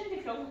positioned.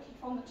 If you're looking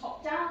from the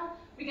top down,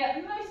 we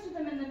get most of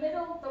them in the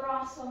middle. There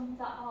are some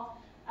that are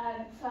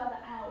further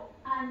out,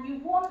 and you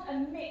want a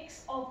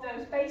mix of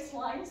those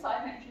baselines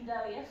that I mentioned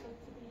earlier for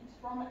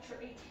the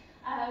interferometry,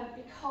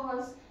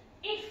 because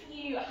if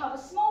you have a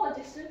smaller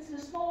distance and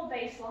a smaller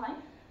baseline,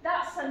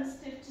 that's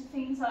sensitive to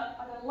things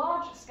at a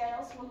larger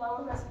scale, so a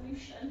lower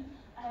resolution,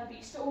 but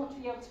you still want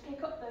to be able to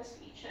pick up those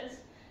features.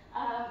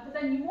 But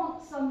then you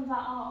want some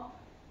that are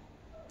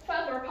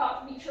further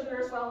apart from each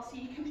other as well, so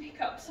you can pick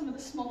up some of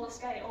the smaller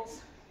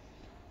scales.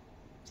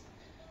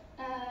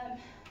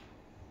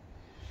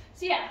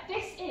 So yeah,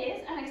 this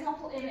is an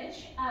example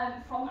image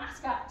from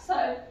ASCAP.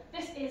 So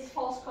this is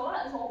false colour,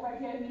 as all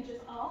radio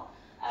images are,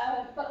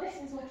 but this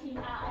is looking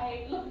at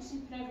a lovely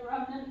supernova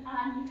remnant,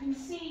 and you can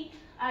see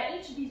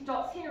each of these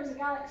dots here is a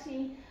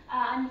galaxy,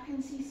 and you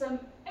can see some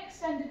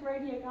extended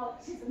radio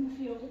galaxies in the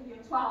field of view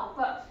as well.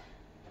 But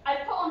I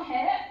put on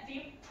here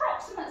the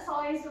approximate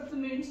size of the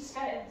moon to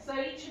scale. So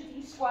each of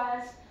these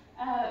squares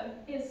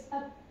is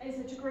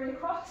a degree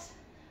across,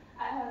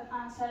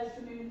 and so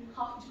the moon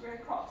half a degree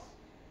across.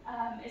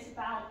 Is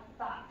about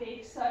that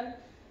big. So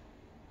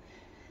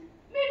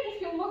maybe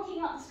if you're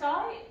looking at the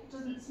sky, it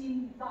doesn't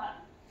seem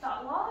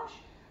that large.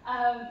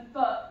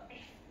 But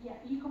if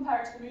you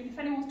compare it to the moon, if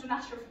anyone's done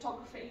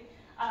astrophotography,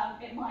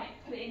 it might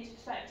put it into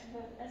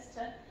perspective as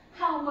to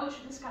how much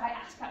of the sky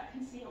ASCAP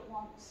can see at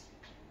once.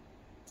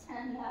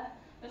 And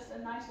there's a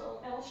nice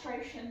little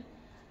illustration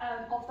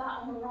of that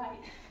on the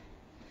right.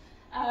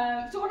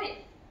 So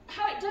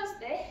how it does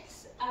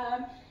this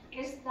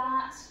is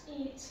that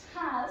it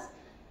has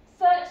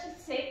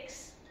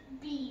 36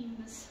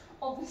 beams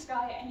of the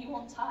sky at any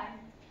one time.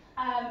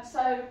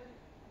 So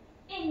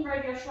in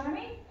radio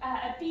astronomy,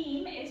 a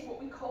beam is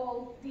what we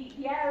call the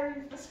area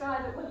of the sky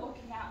that we're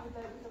looking at with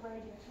the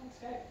radio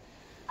telescope.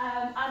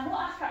 And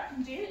what ASCAP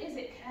can do is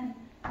it can,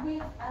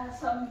 with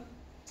it's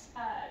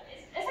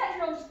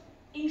essentially just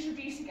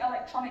introducing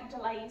electronic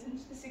delays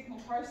into the signal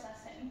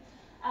processing.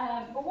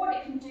 But what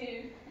it can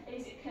do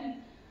is it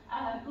can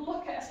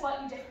look at a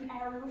slightly different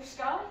area of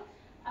sky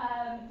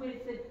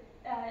with the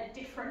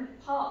different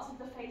parts of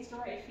the phased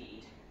array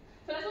feed.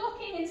 So it's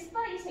looking in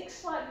 36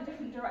 slightly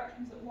different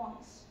directions at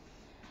once.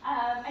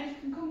 And you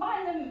can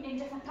combine them in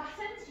different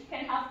patterns. You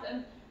can have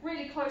them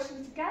really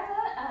closely together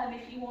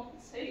if you want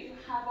to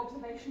have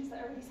observations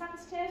that are really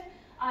sensitive.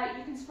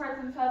 You can spread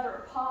them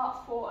further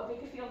apart for a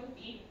bigger field of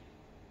view.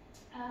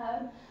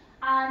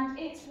 And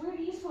it's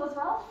really useful as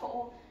well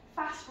for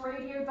fast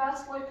radio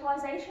burst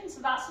localization.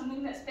 So that's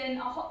something that's been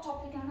a hot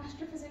topic in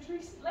astrophysics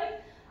recently.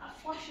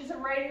 Flashes of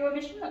radio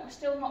emission that we're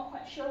still not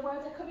quite sure where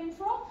they're coming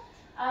from.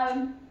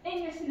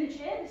 In this image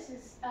here, this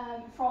is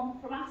from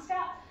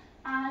ASCAP,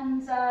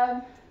 and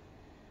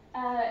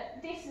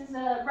this is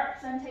a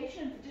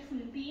representation of the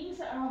different beams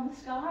that are on the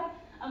sky,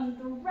 and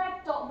the red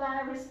dot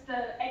there is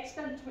the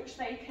extent to which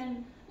they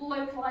can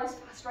localize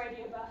fast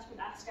radio bursts with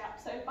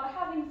ASCAP. So by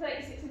having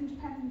 36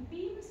 independent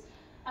beams,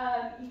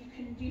 you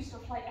can do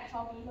stuff like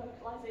FRB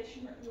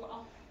localization really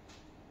well.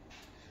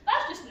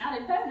 That's just an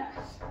added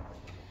bonus.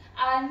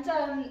 And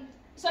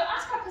so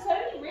ASCAP has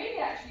only really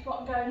actually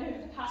gotten going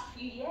over the past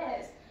few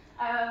years.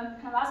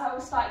 Kind of as I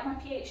was starting my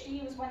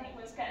PhD was when it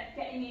was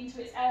getting into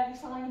its early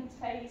science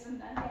phase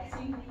and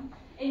getting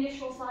the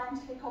initial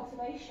scientific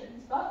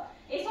observations. But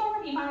it's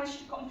already managed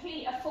to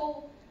complete a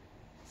full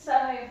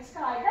survey of the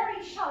sky.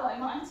 Very shallow,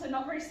 mind, so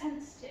not very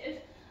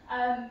sensitive.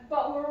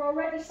 But we're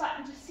already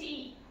starting to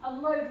see a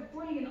load of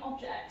brilliant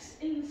objects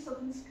in the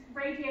southern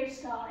radio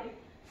sky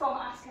from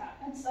ASCAP.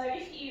 And so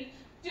if you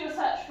do a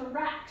search for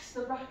RACS,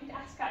 the Rapid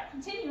ASCAP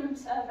Continuum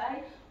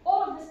Survey,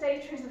 all of this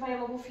data is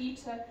available for you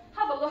to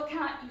have a look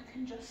at. You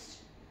can just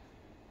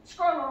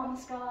scroll around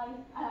the sky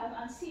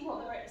and see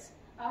what there is.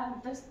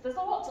 There's a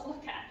lot to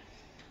look at.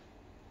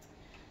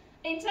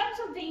 In terms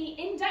of the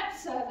in-depth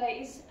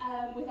surveys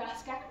with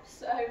ASCAP,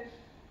 so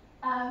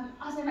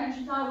as I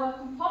mentioned, I work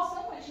on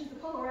POSSUM, which is the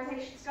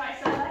Polarization Sky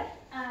Survey,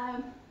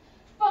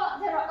 but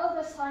there are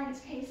other science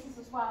cases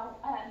as well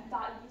that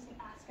are using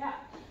ASCAP.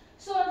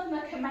 Some of them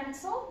are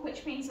commensal,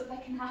 which means that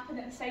they can happen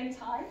at the same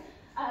time.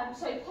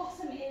 So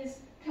POSSUM is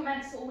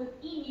commensal with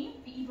EMU,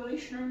 the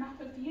evolutionary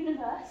map of the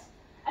universe.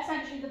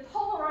 Essentially, the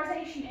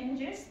polarization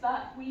images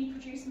that we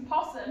produce in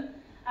POSSUM,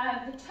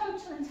 the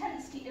total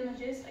intensity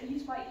images are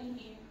used by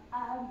EMU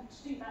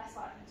to do their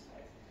science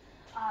with.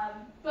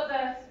 But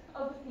there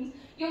are other things.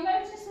 You'll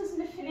notice there's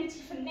an affinity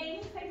for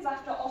naming things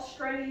after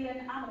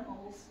Australian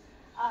animals.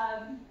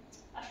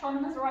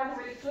 Astronomers are either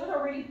really good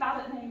or really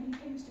bad at naming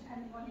things,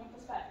 depending on your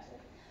perspective.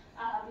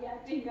 Yeah,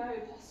 dingo,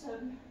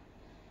 possum,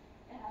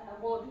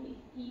 wallaby,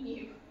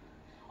 emu.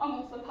 I'm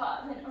also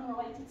part of an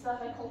unrelated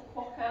survey called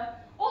Quokka.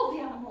 All the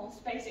animals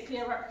basically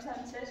are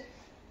represented.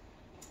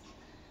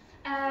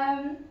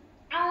 And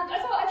I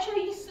thought I'd show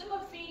you some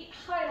of the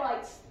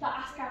highlights that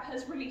ASCAP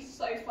has released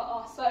so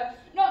far. So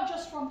not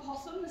just from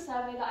Possum, the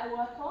survey that I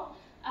work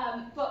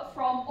on, but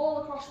from all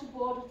across the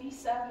board of these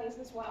surveys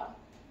as well.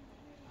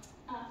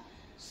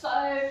 So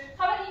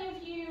how many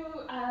of you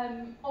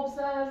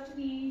observed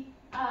the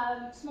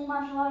small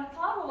Magellanic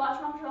Cloud or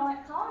large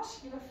Magellanic Cloud?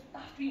 You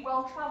have to be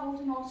well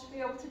travelled in order to be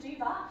able to do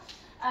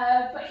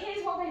that. But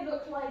here's what they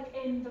look like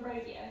in the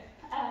radio.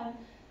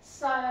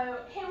 So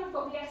here we've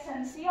got the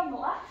SNC on the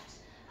left,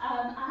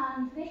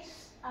 and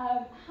this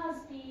has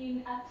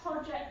been a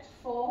project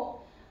for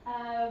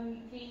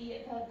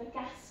the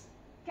gas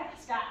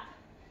gap.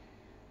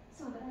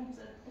 Some of the names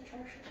are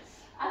atrocious.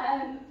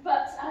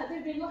 But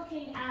they've been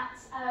looking at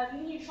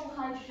neutral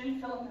hydrogen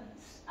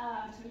filaments.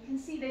 So we can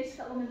see those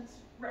filaments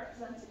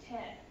represented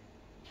here.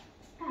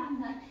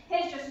 And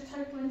here's just a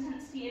total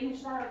intensity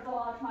image there of the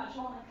Large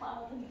Magellanic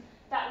Cloud, and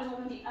that was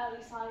one of the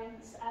early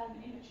science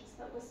images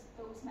that was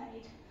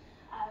made.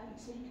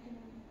 So you can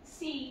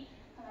see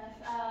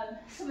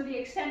some of the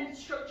extended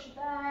structure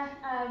there,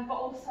 but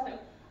also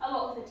a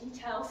lot of the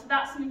details. So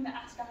that's something that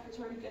ASCAP is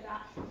really good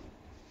at.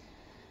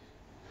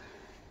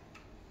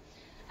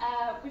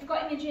 We've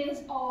got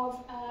images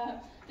of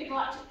the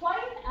galactic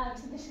plane,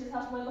 so this is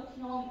as we're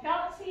looking on the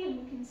galaxy,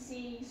 and we can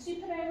see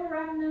supernova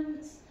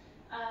remnants,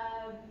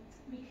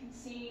 we can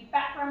see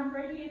background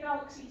radio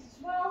galaxies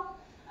as well.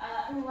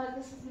 I realise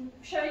this isn't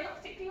showing up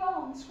particularly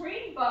well on the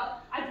screen,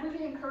 but I'd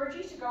really encourage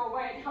you to go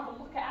away and have a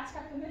look at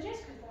ASCAP images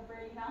because they're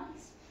really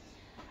nice.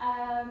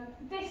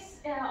 This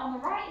on the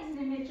right is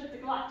an image of the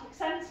galactic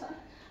centre,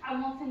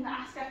 and one thing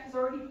that ASCAP has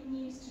already been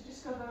used to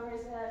discover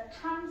is a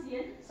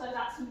transient, so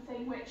that's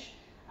something which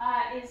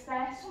is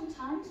there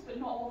sometimes, but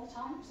not all the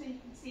time. So you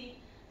can see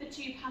the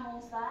two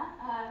panels there,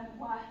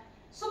 where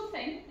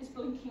something is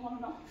blinking on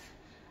and off.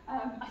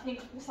 I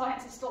think the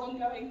science is still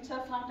ongoing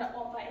to find out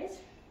what that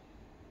is.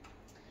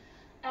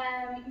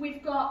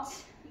 We've got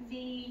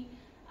the,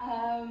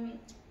 I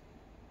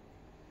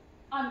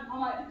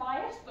might be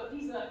biased, but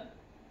these are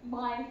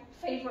my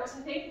favourites,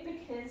 I think,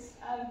 because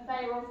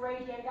they are of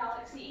radio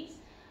galaxies.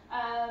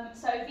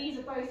 So these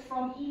are both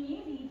from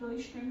EMU, the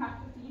Evolutionary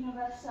Map of the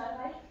Universe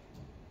survey.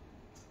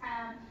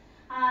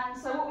 And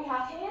so what we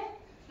have here,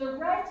 the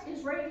red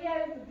is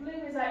radio, the blue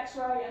is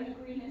X-ray, and the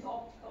green is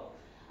optical.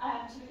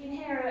 So we can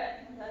hear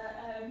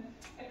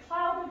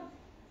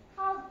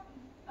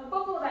a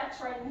bubble of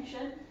X-ray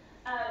emission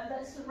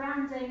that's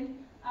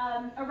surrounding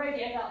a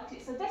radio galaxy.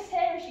 So this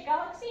here is your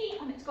galaxy,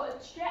 and it's got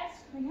its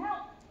jets coming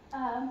out,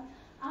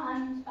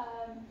 and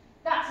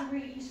that's a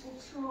really useful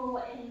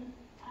tool in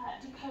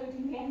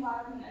decoding the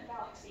environment of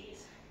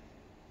galaxies.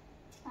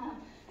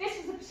 This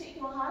is a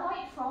particular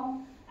highlight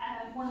from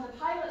one of the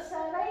pilot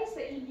surveys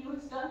that EU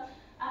has done.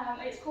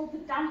 It's called the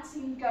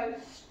Dancing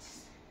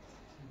Ghosts.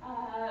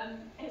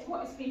 It's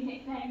what it's been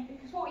nicknamed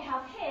because what we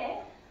have here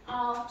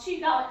are two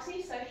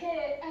galaxies. So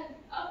here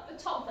up the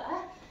top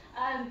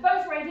there,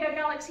 both radio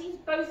galaxies,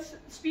 both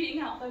spewing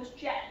out those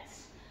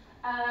jets,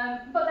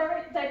 but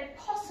they're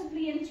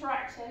possibly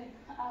interacting.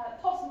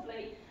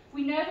 Possibly,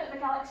 we know that the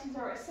galaxies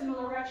are at a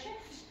similar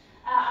redshift,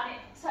 and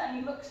it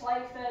certainly looks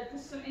like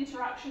there's some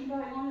interaction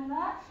going on in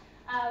there.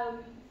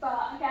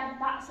 But again,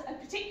 that's a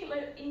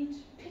particularly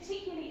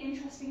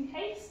interesting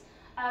case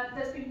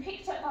that's been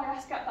picked up by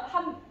ASCAP that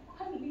hadn't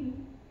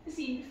been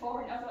seen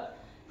before in other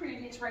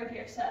previous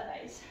radio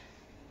surveys.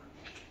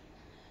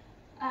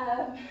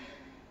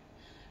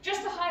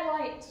 Just to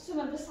highlight some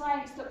of the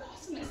science that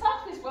Possum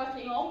itself is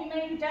working on, we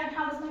maybe don't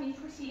have as many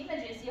pretty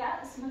images yet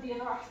as some of the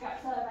other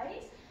ASCAP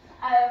surveys,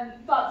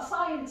 but the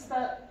science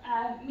that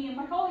me and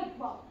my colleague,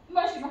 well,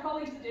 mostly my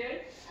colleagues are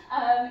doing,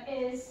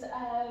 is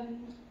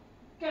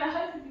going to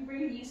hopefully be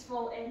really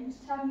useful in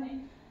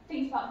determining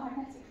things about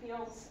magnetic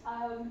fields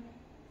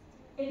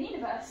in the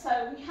universe.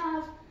 So we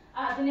have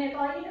the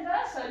nearby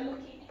universe, so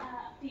looking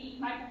at the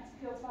magnetic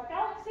fields of our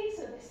galaxy.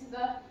 So this is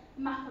a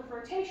map of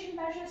rotation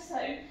measures. So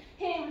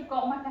here we've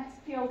got magnetic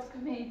fields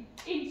coming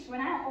into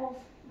and out of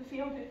the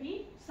field of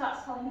view. So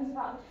that's telling us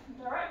about the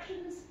different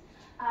directions.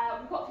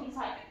 We've got things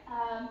like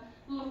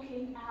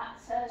looking at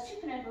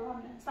supernova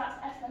remnants. That's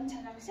FM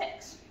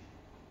 1006.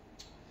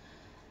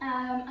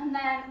 And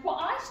then what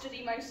I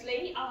study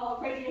mostly are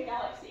radio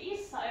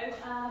galaxies. So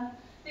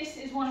this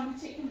is one in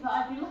particular that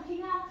I've been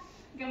looking at.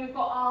 Again, we've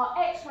got our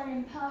X-ray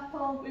in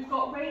purple, we've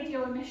got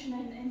radio emission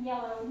in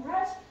yellow and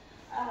red,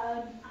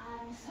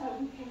 and so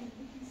we can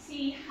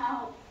see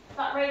how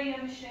that radio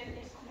emission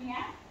is coming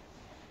out.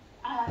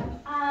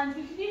 And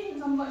we can do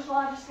things on much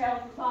larger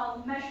scales as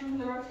well, measuring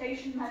the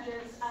rotation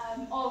measures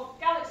of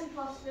galaxy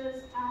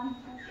clusters and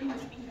in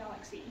between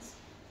galaxies.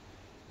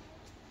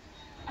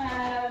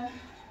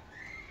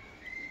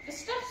 the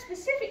stuff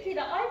specifically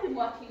that I've been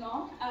working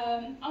on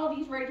are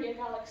these radio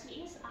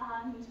galaxies,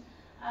 and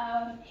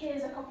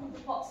here's a couple of the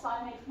plots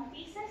that I made for my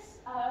thesis.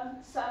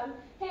 So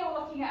here we're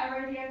looking at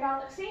a radio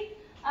galaxy.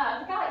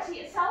 The galaxy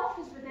itself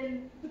is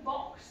within the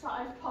box that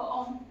I've put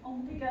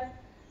on bigger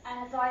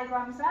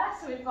diagrams there.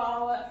 So we've got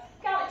our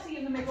galaxy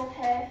in the middle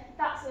here,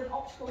 that's an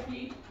optical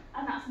view,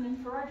 and that's an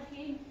infrared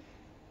view.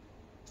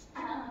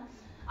 And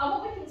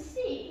what we can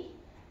see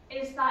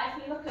is that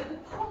if we look at the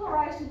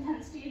polarised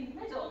intensity in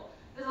the middle,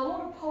 there's a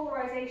lot of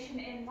polarisation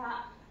in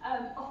that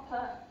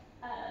upper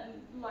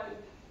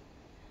lobe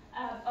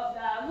up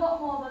there, a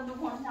lot more than the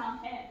one down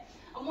here.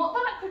 And what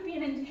that could be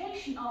an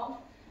indication of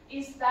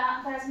is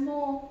that there's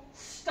more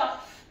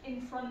stuff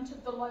in front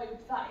of the lobe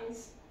that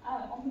is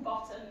on the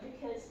bottom,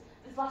 because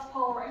there's less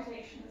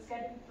polarisation that's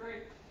getting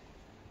through.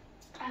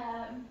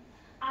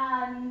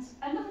 And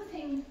another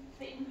thing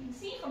that you can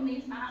see from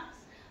these maps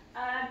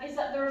is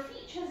that there are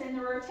features in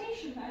the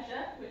rotation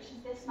measure, which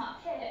is this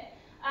map here,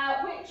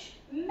 which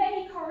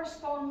may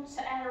correspond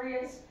to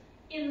areas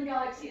in the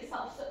galaxy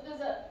itself. So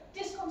there's a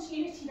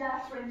discontinuity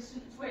there, for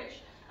instance,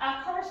 which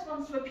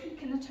corresponds to a peak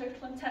in the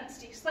total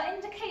intensity. So that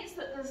indicates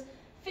that there's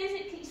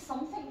physically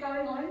something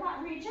going on in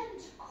that region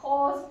to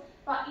cause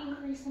that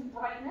increase in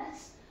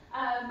brightness.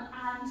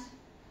 And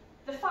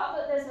the fact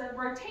that there's a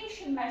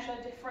rotation measure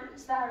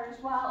difference there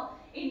as well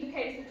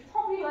indicates that it's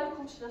probably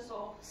local to the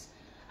source.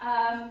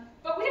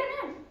 But we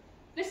don't know.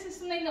 This is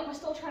something that we're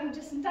still trying to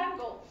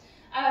disentangle.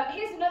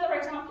 Here's another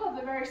example of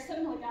a very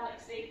similar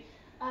galaxy,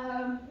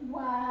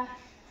 where,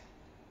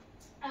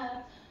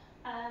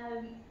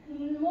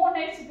 more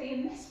notably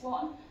in this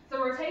one, the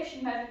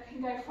rotation measure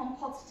can go from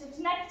positive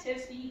to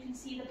negative, so you can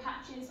see the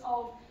patches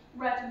of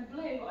red and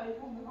blue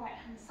over on the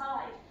right-hand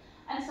side.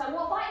 And so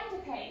what that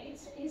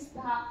indicates is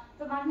that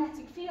the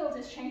magnetic field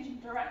is changing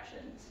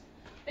directions.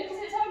 Because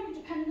it's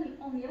only dependent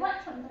on the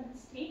electron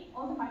density,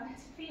 or the magnetic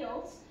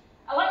fields,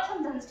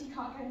 electron density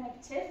can't go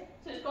negative,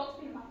 so it's got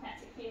to be a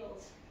magnetic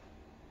field.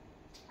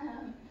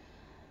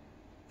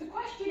 The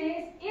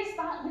question is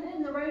that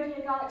within the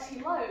radio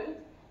galaxy lobe,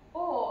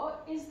 or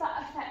is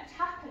that effect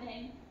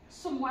happening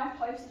somewhere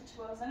closer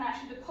to us? And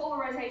actually the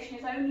polarisation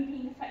is only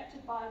being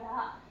affected by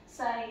that,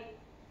 say,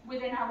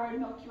 within our own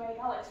Milky Way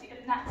galaxy, and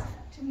that's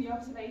affecting the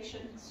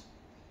observations.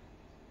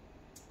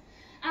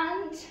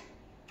 And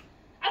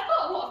I've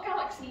got a lot of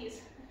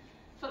galaxies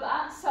for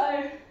that, so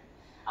I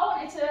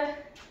wanted to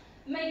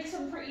make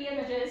some pretty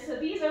images. So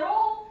these are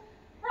all,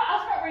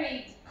 I've not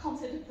really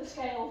considered the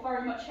scale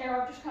very much here,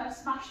 I've just kind of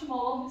smashed them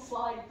all on the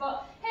slide,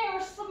 but here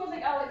are some of the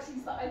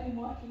galaxies that I've been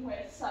working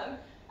with. So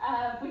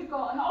we've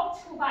got an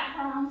optical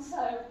background,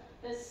 so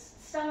there's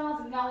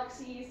stars and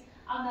galaxies,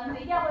 and then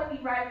the yellowy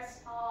reds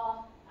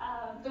are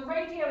the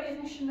radio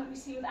emission that we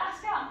see with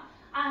ASCAP,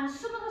 and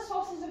some of the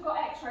sources have got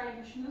X-ray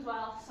emission as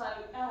well, so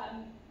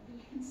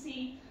you can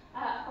see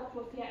a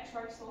couple of the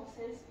X-ray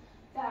sources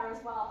there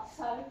as well.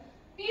 So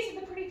these are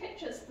the pretty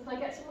pictures that I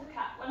get to look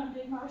at when I'm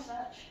doing my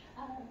research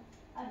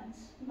and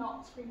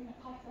not screaming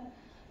at Python.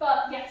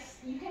 But yes,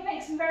 you can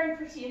make some very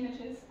pretty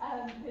images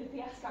with the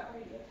ASCAP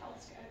radio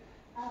telescope.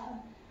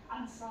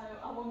 And so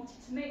I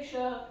wanted to make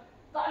sure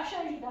that I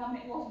showed you them,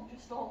 it wasn't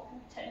just all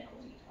kind of technical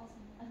details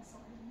and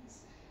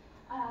science.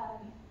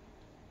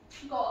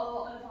 Got a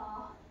lot of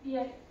our,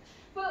 yeah.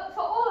 But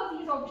for all of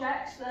these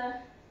objects,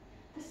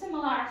 the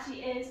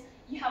similarity is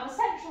you have a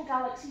central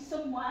galaxy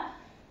somewhere,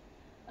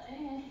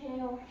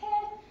 here or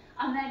here,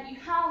 and then you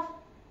have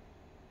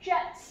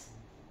jets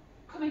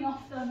coming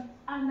off them,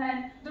 and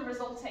then the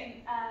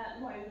resulting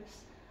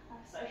lobes.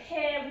 So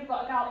here we've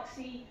got a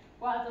galaxy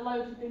where the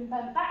lobes have been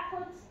bent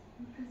backwards.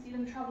 You can see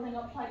them travelling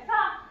up like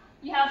that.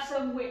 You have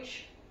some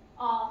which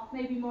are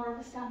maybe more of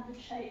a standard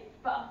shape,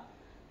 but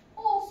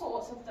all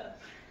sorts of them.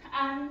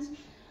 And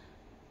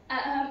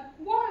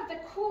one of the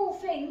cool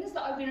things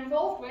that I've been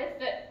involved with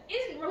that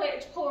isn't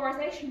related to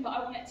polarisation, but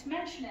I wanted to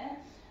mention it,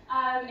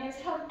 is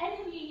have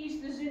any of you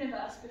used the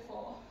Zooniverse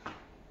before?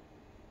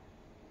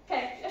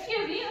 Okay, a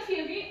few of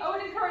you. I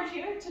would encourage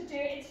you to do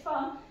it, it's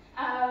fun.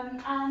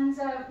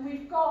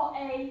 We've got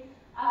a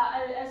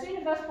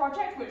Zooniverse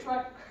project which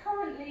we're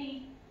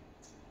currently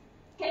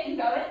getting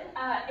going.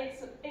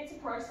 It's a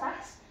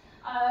process,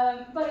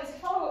 but it's a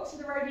follow-up to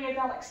the Radio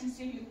Galaxy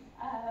Zoo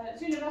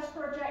Zooniverse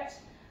project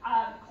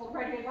called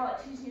Radio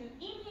Galaxy Zoo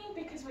EMU,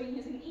 because we're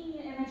using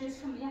EMU images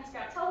from the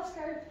ASCAP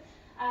telescope.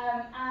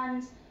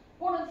 And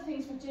one of the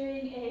things we're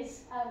doing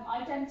is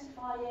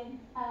identifying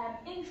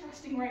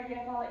interesting radio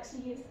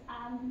galaxies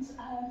and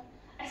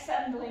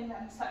assembling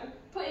them, so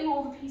putting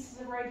all the pieces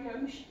of radio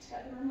emission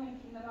together and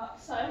linking them up.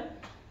 So,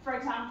 for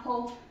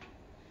example,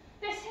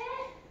 this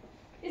here,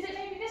 is it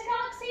maybe this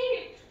galaxy?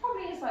 It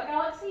probably is that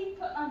galaxy,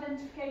 put an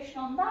identification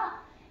on that.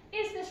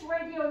 Is this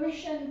radio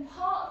emission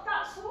part of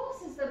that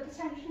source? Is there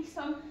potentially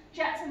some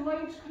jets and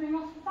lobes coming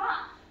off of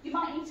that? You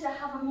might need to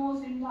have a more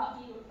zoomed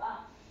out view of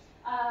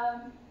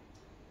that.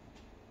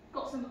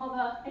 Got some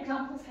other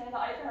examples here that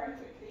I very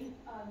quickly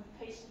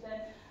pasted in.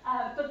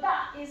 But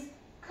that is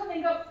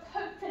coming up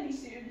hopefully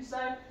soon,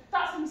 so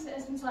that's some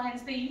citizen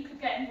science that you could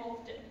get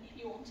involved in if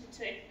you wanted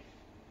to.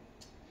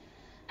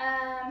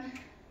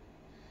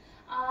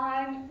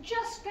 I'm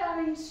just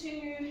going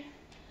to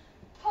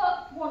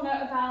put one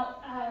note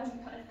about kind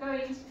of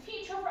going into the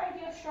future of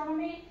radio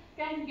astronomy.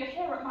 Again, you're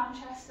here at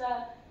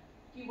Manchester,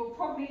 you will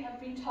probably have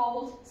been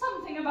told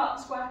something about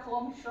the Square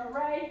Kilometre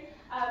Array.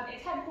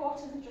 Its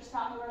headquarters are just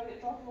down the road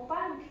at Drogheda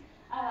Bank,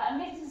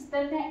 and this is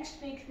the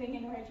next big thing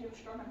in radio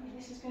astronomy.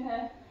 This is going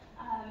to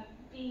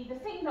be the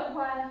thing that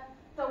we're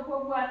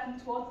working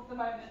towards at the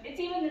moment. It's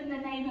even in the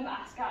name of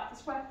ASCAP, the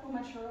Square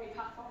Kilometre Array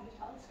Pathfinder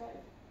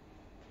Telescope.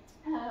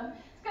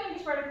 It's going to be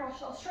spread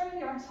across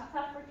Australia and South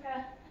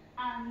Africa,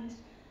 and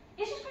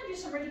it's just going to do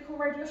some really cool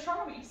radio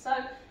astronomy. So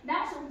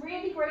now's a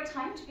really great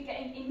time to be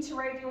getting into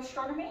radio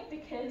astronomy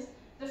because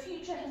the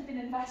future has been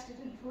invested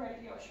in for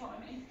radio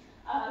astronomy.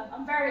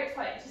 I'm very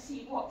excited to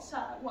see what's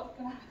going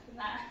to happen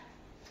there.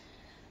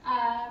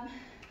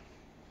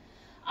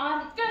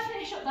 I'm going to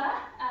finish up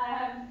there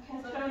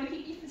because I don't want to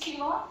keep you for too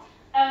long.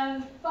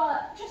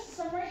 But just a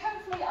summary,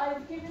 hopefully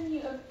I've given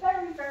you a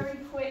very, very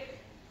quick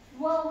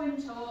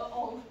whirlwind tour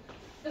of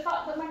the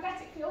fact that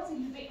magnetic fields are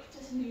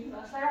ubiquitous in the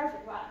universe. They're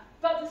everywhere,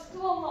 but there's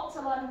still a lot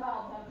to learn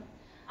about them.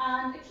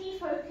 And the key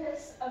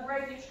focus of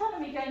radio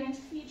astronomy going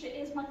into the future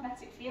is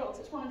magnetic fields.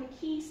 It's one of the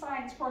key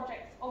science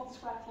projects of the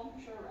Square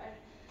Kilometre Array.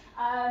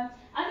 And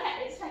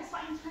yeah, it's an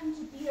exciting time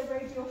to be a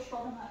radio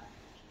astronomer.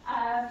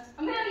 I'm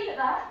going to leave it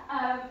there.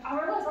 I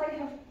realise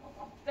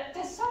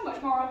there's so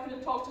much more I could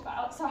have talked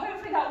about, so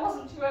hopefully that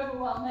wasn't too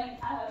overwhelming.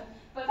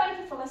 But thank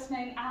you for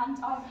listening, and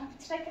I'm happy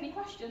to take any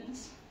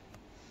questions.